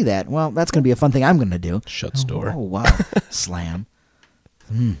 Yeah, I see that. Well, that's going to be a fun thing I'm going to do. Shuts door. Oh, wow. Slam.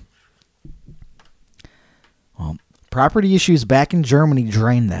 Well, property issues back in Germany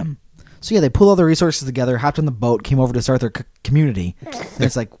drained them. So, yeah, they pulled all their resources together, hopped on the boat, came over to start their community. And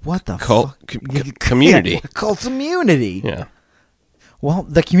it's like, what the Cult fuck? community. Yeah, cult community. Yeah. Well,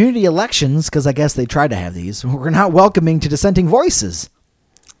 the community elections, because I guess they tried to have these, were not welcoming to dissenting voices.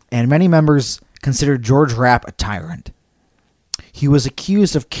 And many members considered George Rapp a tyrant. He was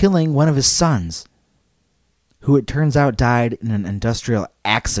accused of killing one of his sons, who it turns out died in an industrial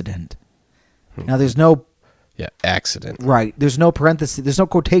accident. Now, there's no... Yeah, accident. Right. There's no parenthesis. There's no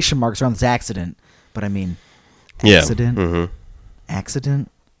quotation marks around this accident. But I mean, accident? Yeah. Mm-hmm. Accident?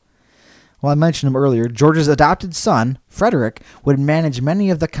 Well, I mentioned him earlier. George's adopted son, Frederick, would manage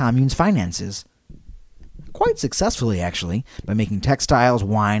many of the commune's finances. Quite successfully, actually, by making textiles,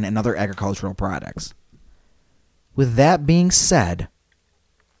 wine, and other agricultural products. With that being said,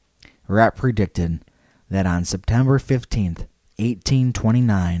 Rapp predicted that on September 15th,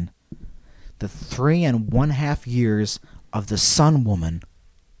 1829, the 3.5 years of the Sun Woman,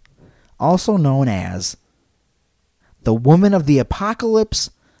 also known as the Woman of the Apocalypse,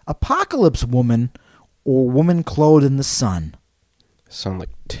 Apocalypse Woman, or Woman Clothed in the Sun. Sound like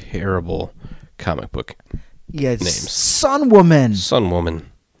terrible comic book Yeah, it's names. Sun Woman. Sun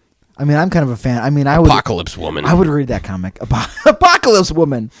Woman. I mean, I'm kind of a fan. I mean, I would Apocalypse Woman. I would read that comic. Apocalypse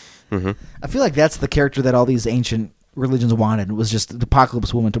Woman. Mm-hmm. I feel like that's the character that all these ancient religions wanted, was just the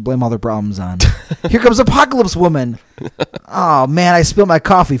Apocalypse Woman to blame all their problems on. Here comes Apocalypse Woman. Oh, man, I spilled my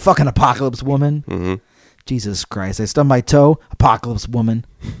coffee. Fucking Apocalypse Woman. Mm-hmm. Jesus Christ, I stubbed my toe. Apocalypse Woman.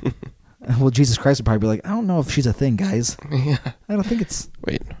 Well, Jesus Christ would probably be like, I don't know if she's a thing, guys. Yeah. I don't think it's...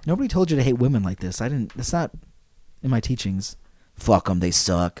 Wait. Nobody told you to hate women like this. I didn't... It's not in my teachings. Fuck them, they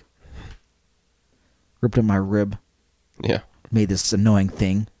suck. Ripped up my rib. Yeah. Made this annoying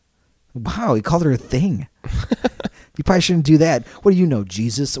thing. Wow, he called her a thing. You probably shouldn't do that. What do you know,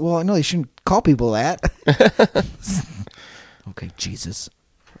 Jesus? Well, I know you shouldn't call people that. Okay, Jesus.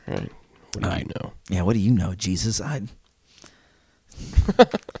 Right. What do you know? Yeah, what do you know, Jesus? Uh-huh.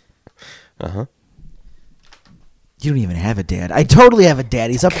 You don't even have a dad. I totally have a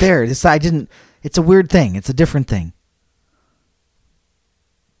dad. He's up there. It's a weird thing. It's a different thing.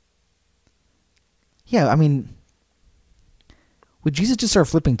 Yeah, I mean, would Jesus just start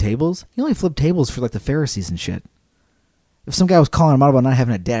flipping tables? He only flipped tables for like the Pharisees and shit. If some guy was calling him out about not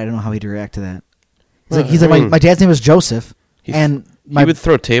having a dad, I don't know how he'd react to that. He's like, my dad's name is Joseph, and he would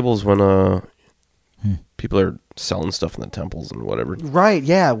throw tables when people are selling stuff in the temples and whatever. Right?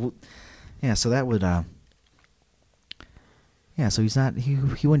 Yeah, yeah. So that would, yeah. So he's not. He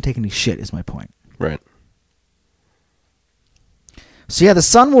wouldn't take any shit. Is my point. Right. So yeah, the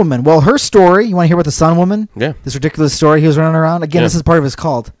Sun Woman. Well, her story. You want to hear about the Sun Woman? Yeah. This ridiculous story he was running around. Again, Yeah. This is part of his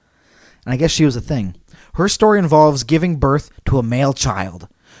cult, and I guess she was a thing. Her story involves giving birth to a male child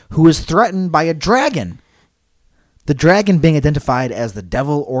who is threatened by a dragon. The dragon being identified as the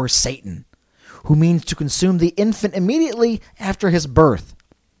devil or Satan, who means to consume the infant immediately after his birth.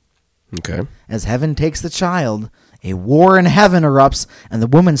 Okay. As heaven takes the child, a war in heaven erupts, and the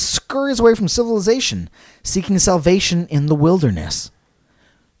woman scurries away from civilization, seeking salvation in the wilderness.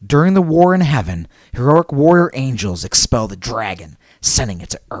 During the war in heaven, heroic warrior angels expel the dragon, sending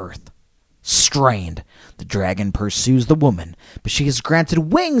it to earth. Strained, the dragon pursues the woman, but she is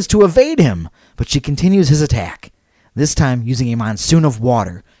granted wings to evade him, but she continues his attack, this time using a monsoon of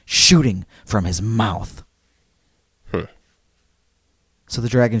water shooting from his mouth. So the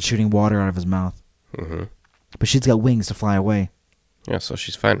dragon's shooting water out of his mouth. Mm-hmm. But she's got wings to fly away. Yeah, so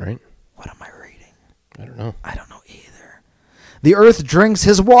she's fine, right? What am I reading? I don't know. I don't know either. The earth drinks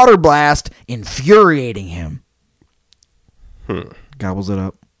his water blast, infuriating him. Gobbles it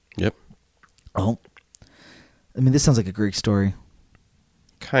up. Yep. Oh. I mean, this sounds like a Greek story.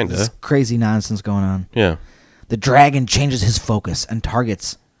 Kinda. This crazy nonsense going on. Yeah. The dragon changes his focus and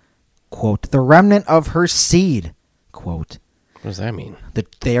targets, quote, the remnant of her seed, quote. What does that mean?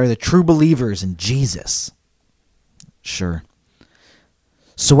 They are the true believers in Jesus. Sure.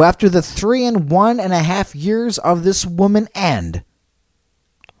 So after the 3 and 1.5 years of this woman end,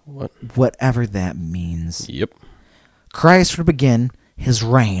 whatever that means, Yep. Christ would begin his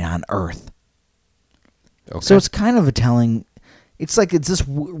reign on earth. Okay. So it's kind of a telling. It's like it's this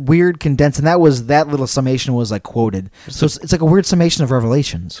weird condensed, and that little summation was like quoted. So it's like a weird summation of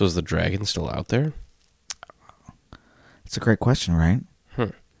Revelations. So is the dragon still out there? It's a great question, right?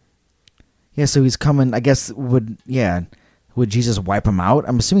 Yeah, so he's coming. I guess would Jesus wipe him out?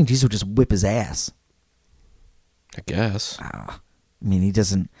 I'm assuming Jesus would just whip his ass. I guess. I mean, he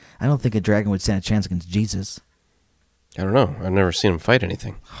doesn't. I don't think a dragon would stand a chance against Jesus. I don't know. I've never seen him fight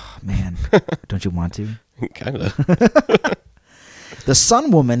anything. Oh, man, don't you want to? Kinda. The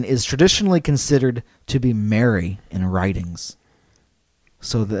Sun Woman is traditionally considered to be Mary in writings.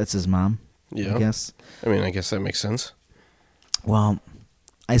 So that's his mom, Yeah. I guess. I mean, I guess that makes sense. Well,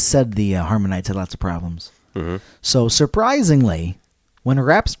 I said the Harmonites had lots of problems. Mm-hmm. So surprisingly, when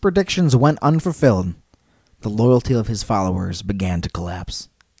Rapp's predictions went unfulfilled, the loyalty of his followers began to collapse.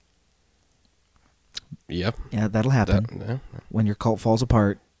 Yep. Yeah, that'll happen. Yeah. When your cult falls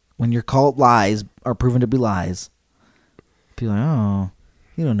apart, when your cult lies are proven to be lies, people are like, oh,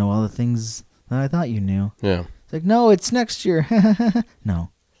 you don't know all the things that I thought you knew. Yeah. It's like, no, it's next year.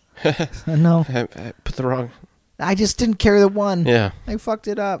 No. No. I put the wrong... I just didn't carry the one. Yeah. I fucked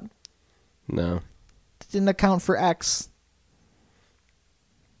it up. No. Didn't account for X.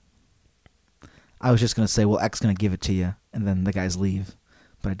 I was just going to say, well, X going to give it to you, and then the guys leave.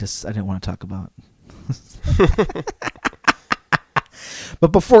 But I didn't want to talk about it.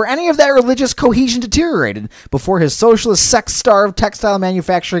 But before any of that religious cohesion deteriorated, before his socialist sex-starved textile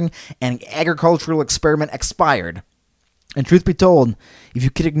manufacturing and agricultural experiment expired, and truth be told, if you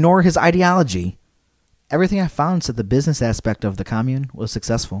could ignore his ideology, everything I found said the business aspect of the commune was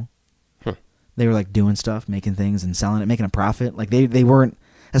successful. They were like doing stuff, making things and selling it, making a profit. Like they weren't,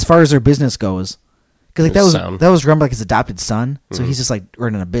 as far as their business goes, because like that was run by like his adopted son, so he's just like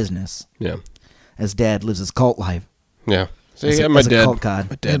running a business. Yeah. As dad lives his cult life. Yeah. So As yeah, a my dad. cult god.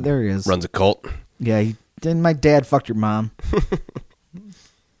 My dad There he is. runs a cult. Yeah, my dad fucked your mom.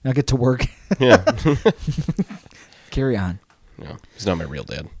 Now get to work. Yeah. Carry on. No, he's not my real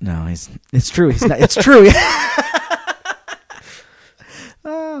dad. No, it's true. He's not. It's true.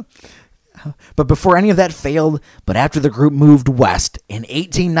 But before any of that failed, but after the group moved west in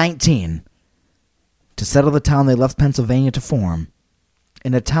 1819 to settle the town they left Pennsylvania to form,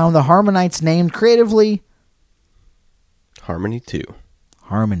 in a town the Harmonites named creatively Harmony 2.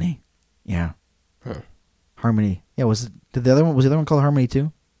 Harmony. Yeah. Huh. Harmony. Yeah, was the other one called Harmony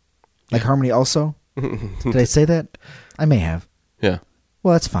too? Like Harmony also? Did I say that? I may have. Yeah.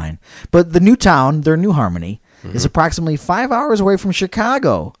 Well, that's fine. But the new town, their new Harmony, is approximately 5 hours away from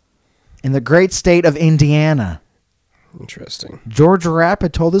Chicago in the great state of Indiana. Interesting. George Rapp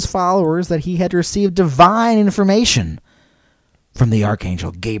had told his followers that he had received divine information from the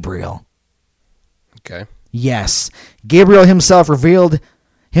Archangel Gabriel. Okay. Yes, Gabriel himself revealed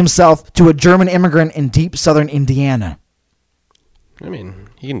himself to a German immigrant in deep southern Indiana. I mean,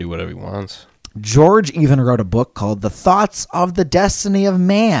 he can do whatever he wants. George even wrote a book called The Thoughts of the Destiny of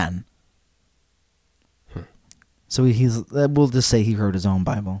Man. So we'll just say he wrote his own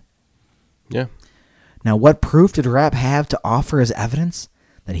Bible. Yeah. Now, what proof did Rapp have to offer as evidence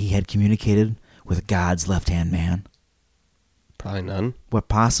that he had communicated with God's left-hand man? Probably none. What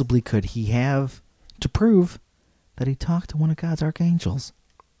possibly could he have to prove that he talked to one of God's archangels?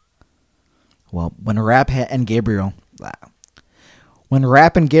 Well, when Rapp and Gabriel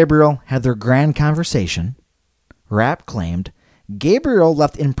had their grand conversation, Rapp claimed Gabriel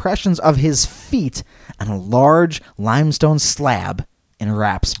left impressions of his feet on a large limestone slab in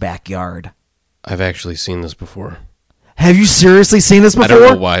Rapp's backyard. I've actually seen this before. Have you seriously seen this before? I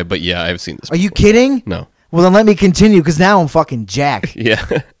don't know why, but yeah, I've seen this before. Are you kidding? No. Well, then let me continue, because now I'm fucking jacked. Yeah.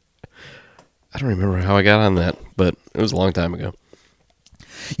 I don't remember how I got on that, but it was a long time ago.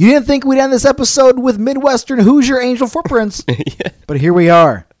 You didn't think we'd end this episode with Midwestern Hoosier angel footprints, Yeah. but here we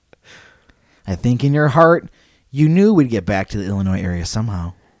are. I think in your heart, you knew we'd get back to the Illinois area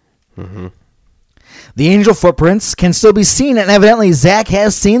somehow. Mm-hmm. The angel footprints can still be seen, and evidently Zach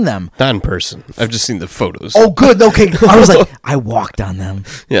has seen them. Not in person. I've just seen the photos. Oh, good. Okay. I was like, I walked on them.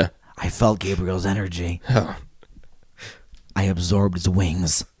 Yeah. I felt Gabriel's energy. Oh. I absorbed his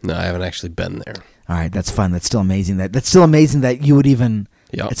wings. No, I haven't actually been there. All right, that's fun. That's still amazing. That's still amazing that you would even...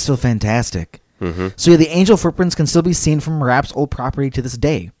 Yep. It's still fantastic. Mm-hmm. So yeah, the angel footprints can still be seen from Rapp's old property to this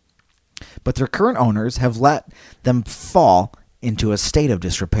day. But their current owners have let them fall into a state of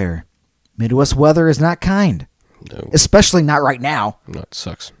disrepair. Midwest weather is not kind. No. Especially not right now. No, it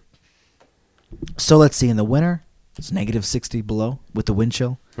sucks. So let's see. In the winter, it's negative 60 below with the wind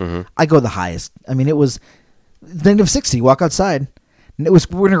chill. Mm-hmm. I go the highest. I mean, it was negative 60. Walk outside. And we're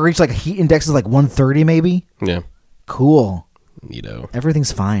going to reach like a heat index of like 130 maybe. Yeah. Cool. Neato.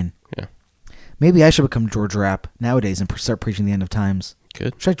 Everything's fine. Yeah. Maybe I should become George Rapp nowadays and start preaching the end of times.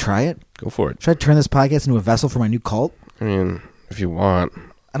 Good. Should I try it? Go for it. Should I turn this podcast into a vessel for my new cult? I mean, if you want,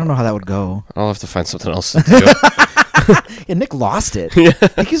 I don't know how that would go. I'll have to find something else to do. Yeah, Nick lost it. Yeah.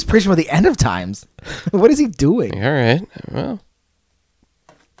 Nick is preaching about the end of times. What is he doing? All right. Well.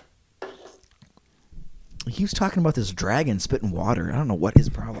 He was talking about this dragon spitting water. I don't know what his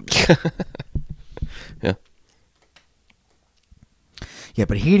problem is. Yeah. Yeah,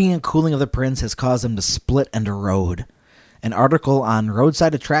 but heating and cooling of the prints has caused them to split and erode. An article on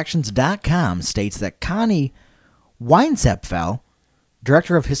roadsideattractions.com states that Connie Weinsepfel,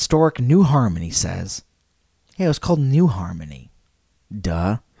 director of Historic New Harmony, says, hey, it was called New Harmony.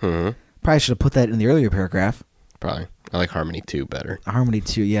 Duh. Mm-hmm. Probably should have put that in the earlier paragraph. Probably. I like Harmony 2 better. Harmony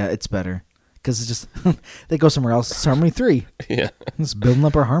 2, yeah, it's better. Because it's just, they go somewhere else. It's Harmony 3. Yeah. Just building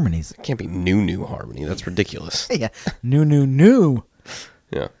up our harmonies. It can't be new Harmony. That's ridiculous. Yeah. New.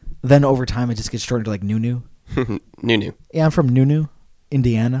 Yeah. Then over time, it just gets shortened to like new. New. Yeah, I'm from New,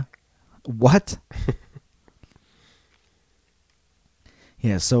 Indiana. What?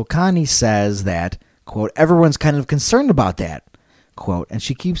 Yeah, so Connie says that, quote, everyone's kind of concerned about that, quote, and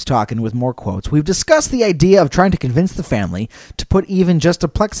she keeps talking with more quotes. We've discussed the idea of trying to convince the family to put even just a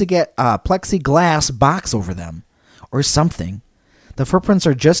plexiglass box over them, or something. The footprints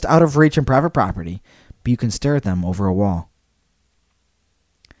are just out of reach in private property, but you can stare at them over a wall.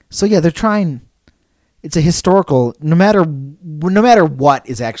 So yeah, they're trying... It's a historical, no matter what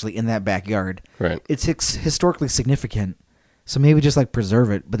is actually in that backyard, Right. it's historically significant. So maybe just like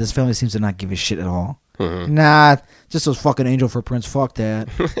preserve it. But this family seems to not give a shit at all. Mm-hmm. Nah, just those fucking angel footprints. Fuck that.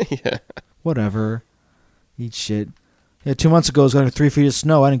 Yeah. Whatever. Eat shit. Yeah, 2 months ago it was under 3 feet of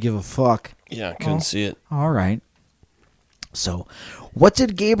snow. I didn't give a fuck. Yeah, I couldn't see it. All right. So, what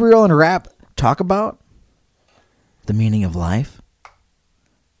did Gabriel and Rapp talk about? The meaning of life?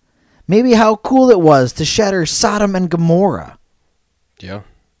 Maybe how cool it was to shatter Sodom and Gomorrah. Yeah.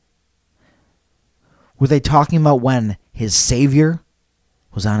 Were they talking about when his savior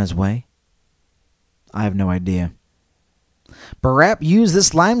was on his way? I have no idea. But Rapp used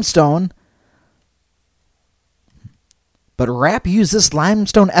this limestone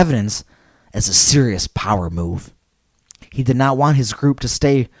evidence as a serious power move. He did not want his group to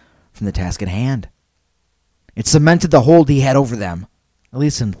stay from the task at hand. It cemented the hold he had over them, at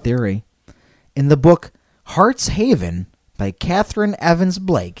least in theory. In the book Heart's Haven by Catherine Evans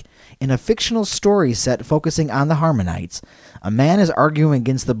Blake, in a fictional story set focusing on the Harmonites, a man is arguing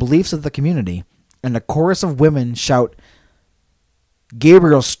against the beliefs of the community, and a chorus of women shout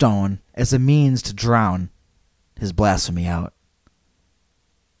Gabriel Stone as a means to drown his blasphemy out.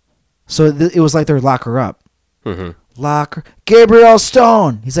 So it was like they would lock her up. Mm-hmm. Lock her. Gabriel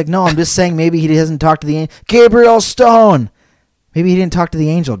Stone! He's like, no, I'm just saying maybe he hasn't talked to the angel. Gabriel Stone! Maybe he didn't talk to the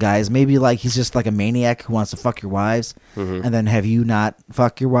angel, guys. Maybe like he's just like a maniac who wants to fuck your wives, and then have you not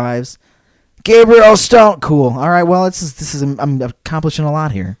fuck your wives. Gabriel Stone, cool. All right, well, I'm accomplishing a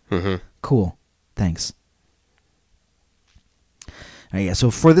lot here. Mm-hmm. Cool, thanks. Yeah.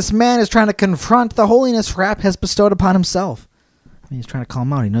 So for this man is trying to confront the holiness Rapp has bestowed upon himself. I mean, he's trying to call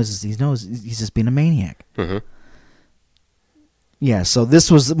him out. He knows he's just being a maniac. Mm-hmm. Yeah. So this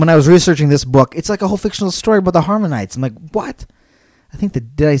was when I was researching this book. It's like a whole fictional story about the Harmonites. I'm like, what? I think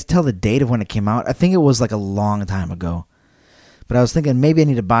did I tell the date of when it came out? I think it was like a long time ago. But I was thinking maybe I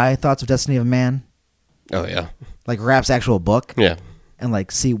need to buy Thoughts of Destiny of Man. Oh, yeah. Like Rapp's actual book. Yeah. And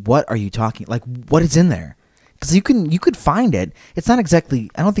like see what are you talking like what is in there. Because you could find it. It's not exactly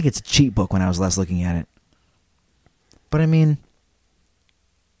I don't think it's a cheap book when I was last looking at it. But I mean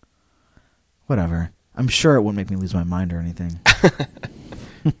whatever. I'm sure it wouldn't make me lose my mind or anything.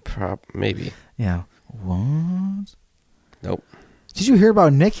 Maybe. Yeah. What? Nope. Did you hear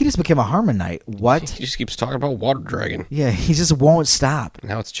about Nick? He just became a Harmonite. What? He just keeps talking about water dragon. Yeah, he just won't stop.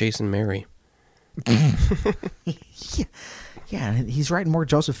 Now it's chasing Mary. Yeah, he's writing more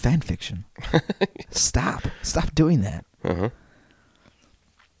Joseph fan fiction. Stop doing that. Uh-huh.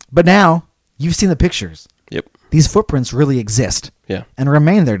 But now you've seen the pictures. Yep. These footprints really exist. Yeah. And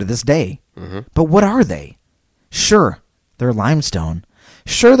remain there to this day. Mm-hmm. But what are they? Sure, they're limestone.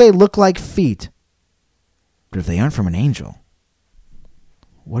 Sure, they look like feet. But if they aren't from an angel,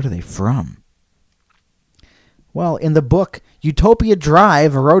 what are they from? Well, in the book Utopia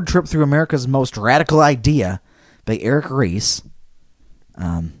Drive, a road trip through America's most radical idea by Eric Rees,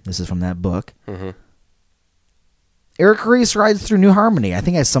 this is from that book. Mm-hmm. Eric Rees rides through New Harmony. I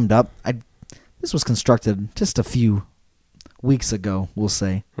think I summed up. This was constructed just a few weeks ago, we'll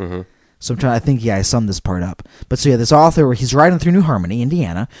say. Mm-hmm. So I think I summed this part up. But so yeah, this author, he's riding through New Harmony,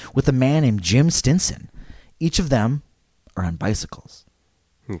 Indiana, with a man named Jim Stinson. Each of them are on bicycles.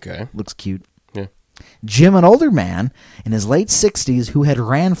 Okay. Looks cute. Yeah. Jim, an older man in his late 60s who had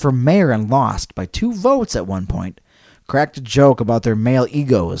ran for mayor and lost by 2 votes at one point, cracked a joke about their male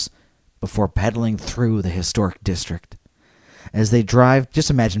egos before pedaling through the historic district. As they drive, just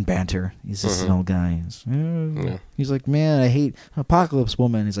imagine banter. He's just an old guy. He's like, man, I hate Apocalypse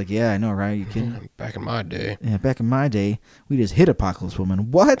Woman. He's like, yeah, I know, right? You kidding? Back in my day. Yeah, back in my day, we just hit Apocalypse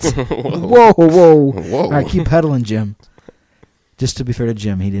Woman. What? Whoa. All right, keep pedaling, Jim. Just to be fair to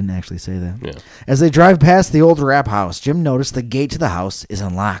Jim, he didn't actually say that. Yeah. As they drive past the old Rapp house, Jim noticed the gate to the house is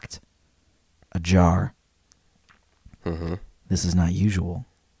unlocked. Ajar. Mm-hmm. This is not usual.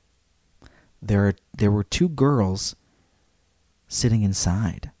 There were 2 girls sitting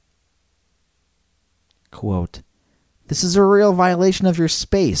inside. Quote, "This is a real violation of your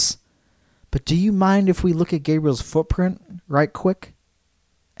space, but do you mind if we look at Gabriel's footprint right quick?"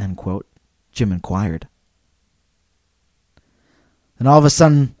 End quote. Jim inquired. Then all of a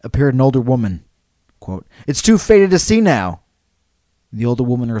sudden appeared an older woman. Quote, "It's too faded to see now." The older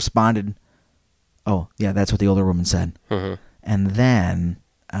woman responded, oh, yeah, that's what the older woman said. Mm-hmm. And then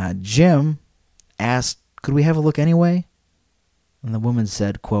Jim asked, "Could we have a look anyway?" And the woman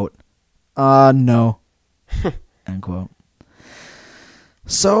said, quote, "No." End quote.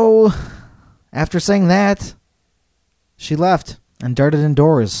 So, after saying that, she left and darted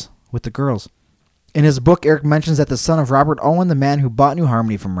indoors with the girls. In his book, Eric mentions that the son of Robert Owen, the man who bought New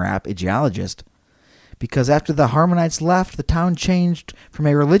Harmony from Rapp, a geologist, because after the Harmonites left, the town changed from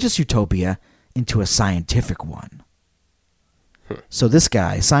a religious utopia into a scientific one. So this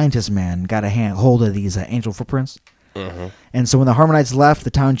guy, scientist man, got a hold of these angel footprints. Mm-hmm. And so when the Harmonites left, the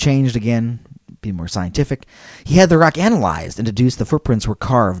town changed again, be more scientific. He had the rock analyzed and deduced the footprints were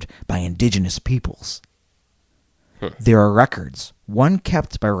carved by indigenous peoples. There are records, one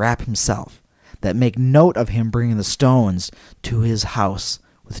kept by Rapp himself, that make note of him bringing the stones to his house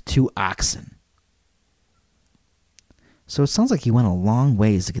with 2 oxen. So it sounds like he went a long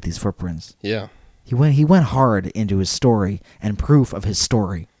ways to get these footprints. Yeah. He went hard into his story and proof of his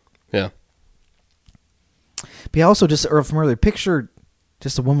story. Yeah. But yeah, also just from earlier, picture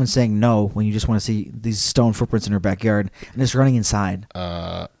just a woman saying no when you just want to see these stone footprints in her backyard and just running inside.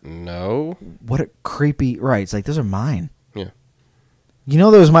 No. What a creepy... Right, it's like, those are mine. Yeah. You know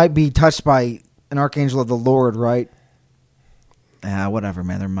those might be touched by an archangel of the Lord, right? Whatever,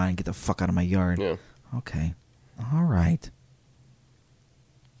 man. They're mine. Get the fuck out of my yard. Yeah. Okay. All right.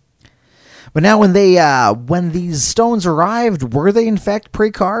 But now when these stones arrived, were they in fact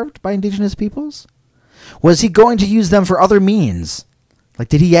pre-carved by indigenous peoples? Was he going to use them for other means? Like,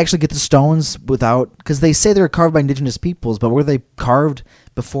 did he actually get the stones without... Because they say they were carved by indigenous peoples, but were they carved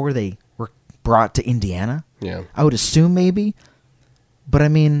before they were brought to Indiana? Yeah. I would assume maybe. But I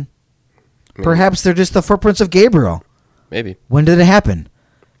mean, perhaps they're just the footprints of Gabriel. Maybe. When did it happen?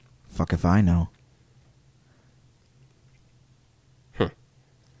 Fuck if I know.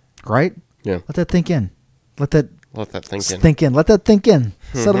 Right? Yeah. Let that think in. Let that think in. Let that think in.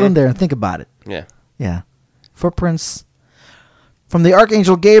 Settle in there and think about it. Yeah. Yeah. Footprints from the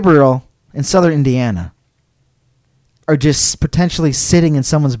Archangel Gabriel in southern Indiana are just potentially sitting in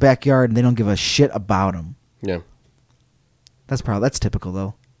someone's backyard and they don't give a shit about them. Yeah. That's typical,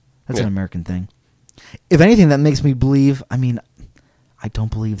 though. That's an American thing. If anything, that makes me believe... I mean, I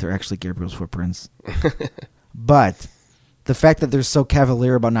don't believe they're actually Gabriel's footprints. But the fact that they're so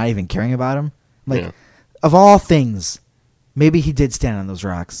cavalier about not even caring about him... Like, of all things, maybe he did stand on those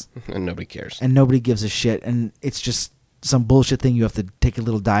rocks. And nobody cares. And nobody gives a shit. And it's just some bullshit thing you have to take a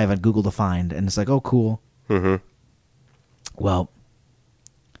little dive on Google to find. And it's like, oh, cool. Mm-hmm. Well,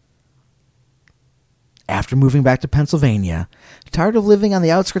 after moving back to Pennsylvania, tired of living on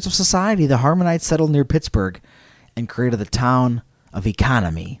the outskirts of society, the Harmonites settled near Pittsburgh and created the town of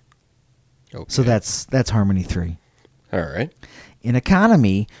Economy. Okay. So that's Harmony 3. All right. In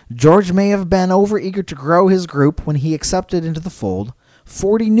Economy, George may have been overeager to grow his group when he accepted into the fold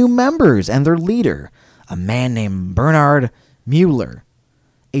 40 new members and their leader, a man named Bernard Mueller,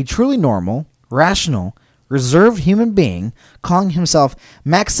 a truly normal, rational, reserved human being calling himself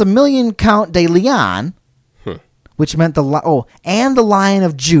Maximilian Count de Leon, which meant the Lion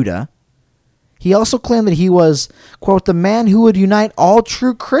of Judah. He also claimed that he was, quote, the man who would unite all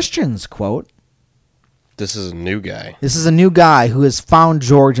true Christians, quote. This is a new guy. This is a new guy who has found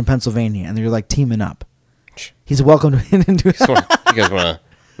George in Pennsylvania, and they're like teaming up. He's welcomed into it. You guys want to?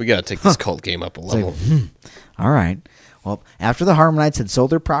 We got to take this cult game up a level. Like, all right. Well, after the Harmonites had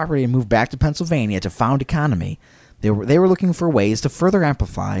sold their property and moved back to Pennsylvania to found Economy, they were looking for ways to further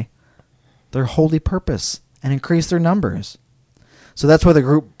amplify their holy purpose and increase their numbers. So that's why the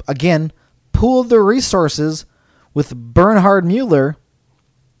group again pooled their resources with Bernhard Mueller.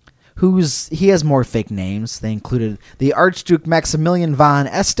 He has more fake names. They included the Archduke Maximilian von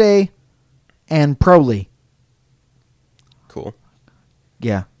Este and Proli. Cool.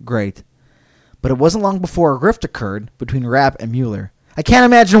 Yeah, great. But it wasn't long before a rift occurred between Rapp and Mueller. I can't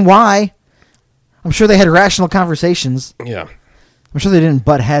imagine why. I'm sure they had rational conversations. Yeah. I'm sure they didn't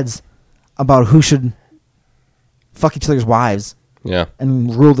butt heads about who should fuck each other's wives. Yeah.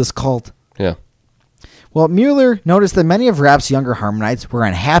 And rule this cult. Yeah. Well, Mueller noticed that many of Rapp's younger Harmonites were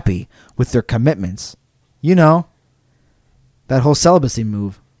unhappy with their commitments. You know, that whole celibacy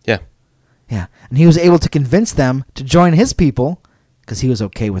move. Yeah. Yeah. And he was able to convince them to join his people because he was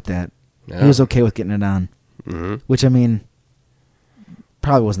okay with that. Yeah. He was okay with getting it on. Mm-hmm. Which, I mean,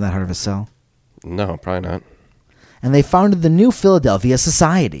 probably wasn't that hard of a sell. No, probably not. And they founded the New Philadelphia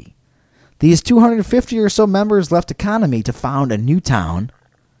Society. These 250 or so members left Economy to found a new town,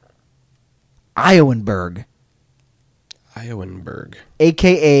 Iowanburg,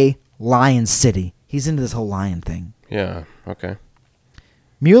 a.k.a. Lion City. He's into this whole lion thing. Yeah, okay.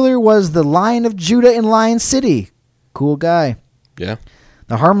 Mueller was the Lion of Judah in Lion City. Cool guy. Yeah.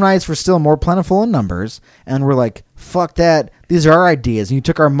 The Harmonites were still more plentiful in numbers, and were like, fuck that. These are our ideas, and you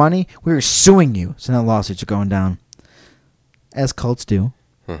took our money. We are suing you. So now lawsuits are going down. As cults do.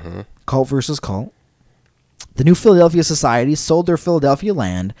 Mm-hmm. Cult versus cult. The New Philadelphia Society sold their Philadelphia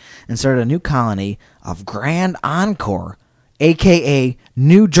land and started a new colony of Grand Encore, a.k.a.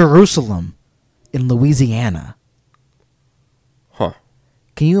 New Jerusalem, in Louisiana. Huh.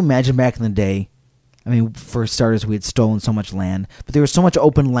 Can you imagine back in the day? I mean, for starters, we had stolen so much land, but there was so much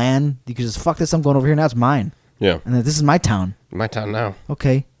open land, you could just, fuck this, I'm going over here, now it's mine. Yeah. And this is my town. My town now.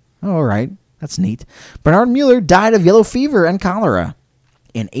 Okay. Oh, all right. That's neat. Bernard Mueller died of yellow fever and cholera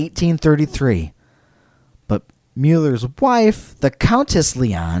in 1833. But Mueller's wife, the Countess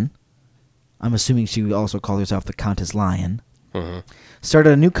Leon, I'm assuming she also called herself the Countess Lion,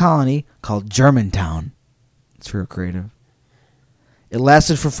 started a new colony called Germantown. It's real creative. It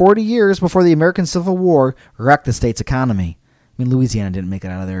lasted for 40 years before the American Civil War wrecked the state's economy. I mean, Louisiana didn't make it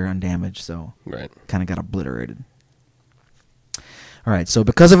out of there undamaged, so kind of got obliterated. All right, so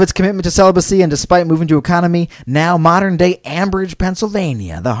because of its commitment to celibacy and despite moving to economy, now modern-day Ambridge,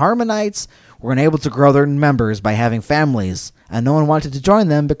 Pennsylvania, the Harmonites were unable to grow their members by having families, and no one wanted to join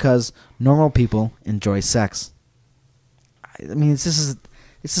them because normal people enjoy sex. I mean, this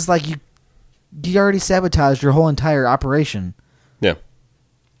is like you already sabotaged your whole entire operation. Yeah.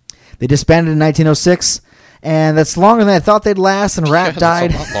 They disbanded in 1906, and that's longer than I thought they'd last, and Rapp died.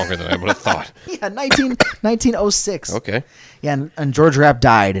 That's a lot longer than I would have thought. Yeah, 1906. Okay. Yeah, and George Rapp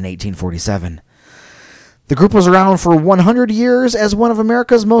died in 1847. The group was around for 100 years as one of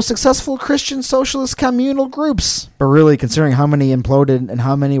America's most successful Christian socialist communal groups. But really, considering how many imploded and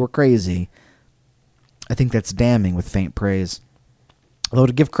how many were crazy, I think that's damning with faint praise. Although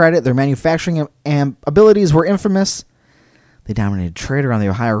to give credit, their manufacturing abilities were infamous. They dominated trade around the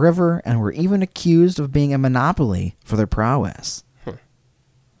Ohio River and were even accused of being a monopoly for their prowess.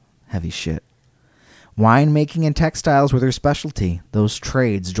 Heavy shit. Winemaking and textiles were their specialty, those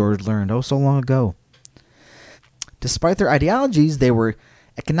trades George learned so long ago. Despite their ideologies, they were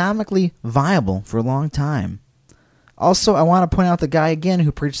economically viable for a long time. Also, I want to point out the guy again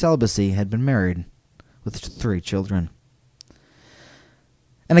who preached celibacy had been married with 3 children.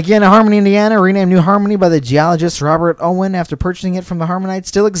 And again, Harmony, Indiana, renamed New Harmony by the geologist Robert Owen after purchasing it from the Harmonites,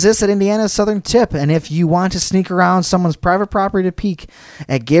 still exists at Indiana's southern tip. And if you want to sneak around someone's private property to peek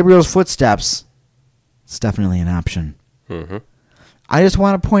at Gabriel's footsteps, it's definitely an option. Mm-hmm. I just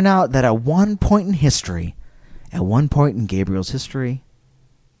want to point out that at one point in Gabriel's history,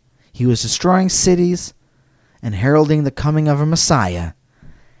 he was destroying cities and heralding the coming of a Messiah.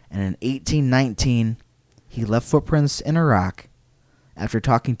 And in 1819, he left footprints in Iraq after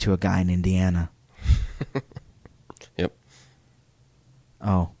talking to a guy in Indiana. Yep.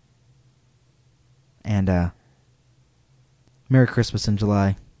 Oh. And Merry Christmas in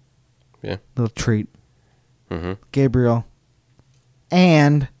July. Yeah. Little treat. Mm-hmm. Gabriel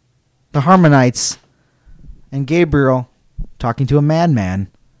and the Harmonites and Gabriel talking to a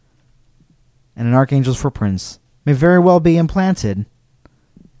madman and an archangel's footprints may very well be implanted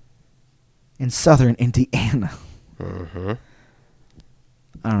in southern Indiana. Mm-hmm.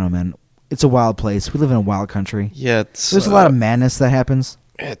 I don't know, man. It's a wild place. We live in a wild country. Yeah, There's a lot of madness that happens.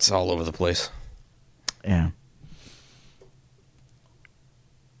 It's all over the place. Yeah.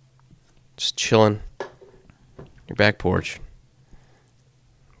 Just chilling. Your back porch.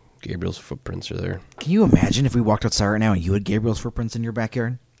 Gabriel's footprints are there. Can you imagine if we walked outside right now and you had Gabriel's footprints in your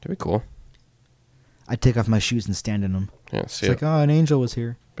backyard? That'd be cool. I'd take off my shoes and stand in them. Yeah, It's like, oh, an angel was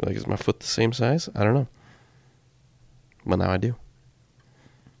here. Be like, is my foot the same size? I don't know. Well, now I do.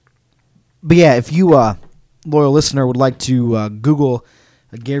 But yeah, if you, loyal listener, would like to Google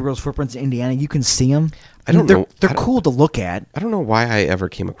Gabriel's footprints in Indiana, you can see them. I don't know. They're cool to look at. I don't know why I ever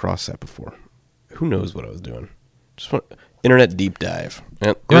came across that before. Who knows what I was doing? Just want internet deep dive.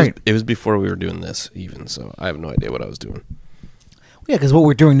 And it was before we were doing this, even, so I have no idea what I was doing. Yeah, because what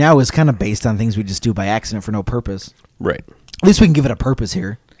we're doing now is kind of based on things we just do by accident for no purpose. Right. At least we can give it a purpose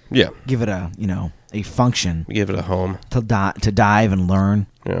here. Yeah. Give it a function. We give it a home. To dive and learn.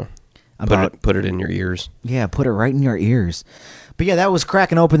 Yeah. About, put it in your ears. Yeah, put it right in your ears. But yeah, that was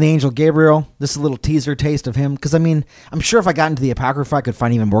cracking open the angel Gabriel. This is a little teaser taste of him. Because, I mean, I'm sure if I got into the Apocrypha, I could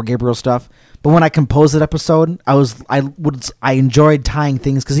find even more Gabriel stuff. But when I composed that episode, I enjoyed tying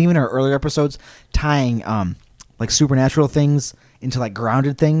things. Because even our earlier episodes, tying like supernatural things into like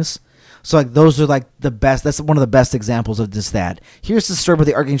grounded things. So like those are like the best. That's one of the best examples of just that. Here's the story about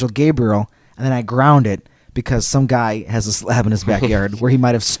the Archangel Gabriel. And then I ground it because some guy has a slab in his backyard where he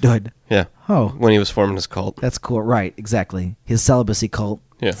might have stood. Yeah. Oh. When he was forming his cult. That's cool. Right. Exactly. His celibacy cult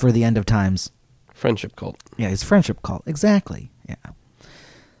for the end of times. Friendship cult. Yeah, his friendship cult. Exactly. Yeah.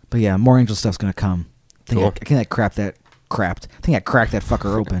 But yeah, more angel stuff's going to come. I think I cracked that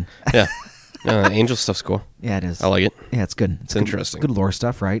fucker open. Yeah. Angel stuff's cool. Yeah, it is. I like it. Yeah, it's good. It's interesting. Good lore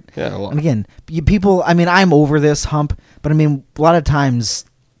stuff, right? Yeah, a lot. And again, people, I mean, I'm over this hump, but I mean, a lot of times,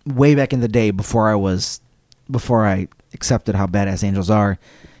 way back in the day, before I accepted how badass angels are,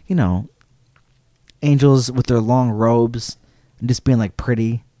 angels with their long robes and just being like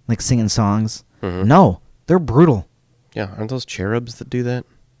pretty, like singing songs. Mm-hmm. No, they're brutal. Yeah, aren't those cherubs that do that?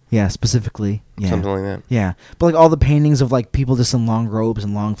 Yeah, specifically. Yeah. Something like that. Yeah. But like all the paintings of like people just in long robes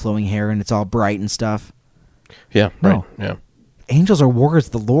and long flowing hair and it's all bright and stuff. Yeah, right. Yeah. Angels are warriors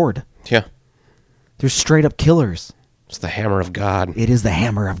of the Lord. Yeah. They're straight up killers. It's the hammer of God. It is the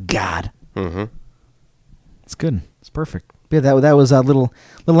hammer of God. Mm-hmm. It's good. It's perfect. Yeah, that was a little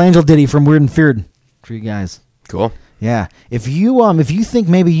angel ditty from Weird and Feared for you guys. Cool. Yeah. If you think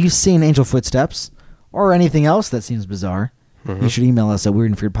maybe you've seen angel footsteps or anything else that seems bizarre, you should email us at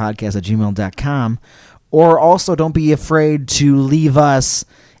weirdandfearedpodcast@gmail.com. Or also don't be afraid to leave us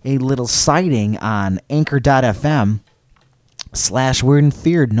a little sighting on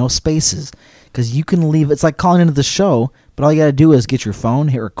anchor.fm/weirdandfeared, no spaces. Because you can leave, it's like calling into the show, but all you got to do is get your phone,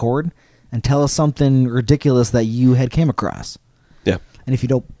 hit record, and tell us something ridiculous that you had came across. Yeah. And if you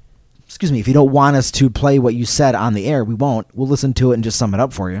don't want us to play what you said on the air, we won't. We'll listen to it and just sum it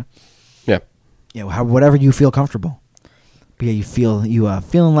up for you. Yeah. Whatever you feel comfortable. But yeah,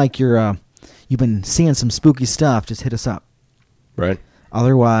 feeling like you've been seeing some spooky stuff, just hit us up. Right.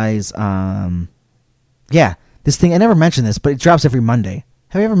 Otherwise, yeah, this thing, I never mentioned this, but it drops every Monday.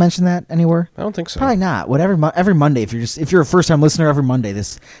 Have you ever mentioned that anywhere? I don't think so. Probably not. Every Monday, if you're a first time listener, every Monday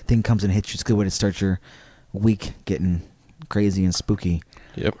this thing comes and hits you. It's a good way to start your week getting crazy and spooky.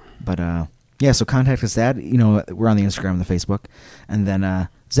 Yep. But yeah, so contact us at, we're on the Instagram and the Facebook. And then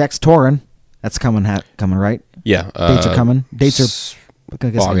Zach's touring. That's coming right? Yeah. Dates are coming. Dates are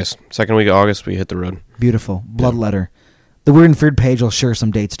August. Second week of August, we hit the road. Beautiful. Blood letter. The Weird and Feared page will share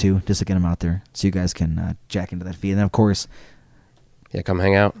some dates too, just to get them out there so you guys can jack into that feed. And then, of course, yeah, come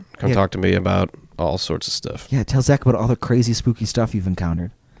hang out. Come talk to me about all sorts of stuff. Yeah, tell Zach about all the crazy, spooky stuff you've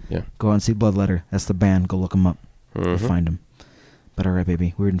encountered. Yeah. Go out and see Blood Letter. That's the band. Go look them up. You'll find them. But all right,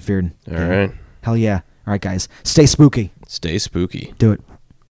 baby. Weird and feared. All right. Hell yeah. All right, guys. Stay spooky. Stay spooky. Do it.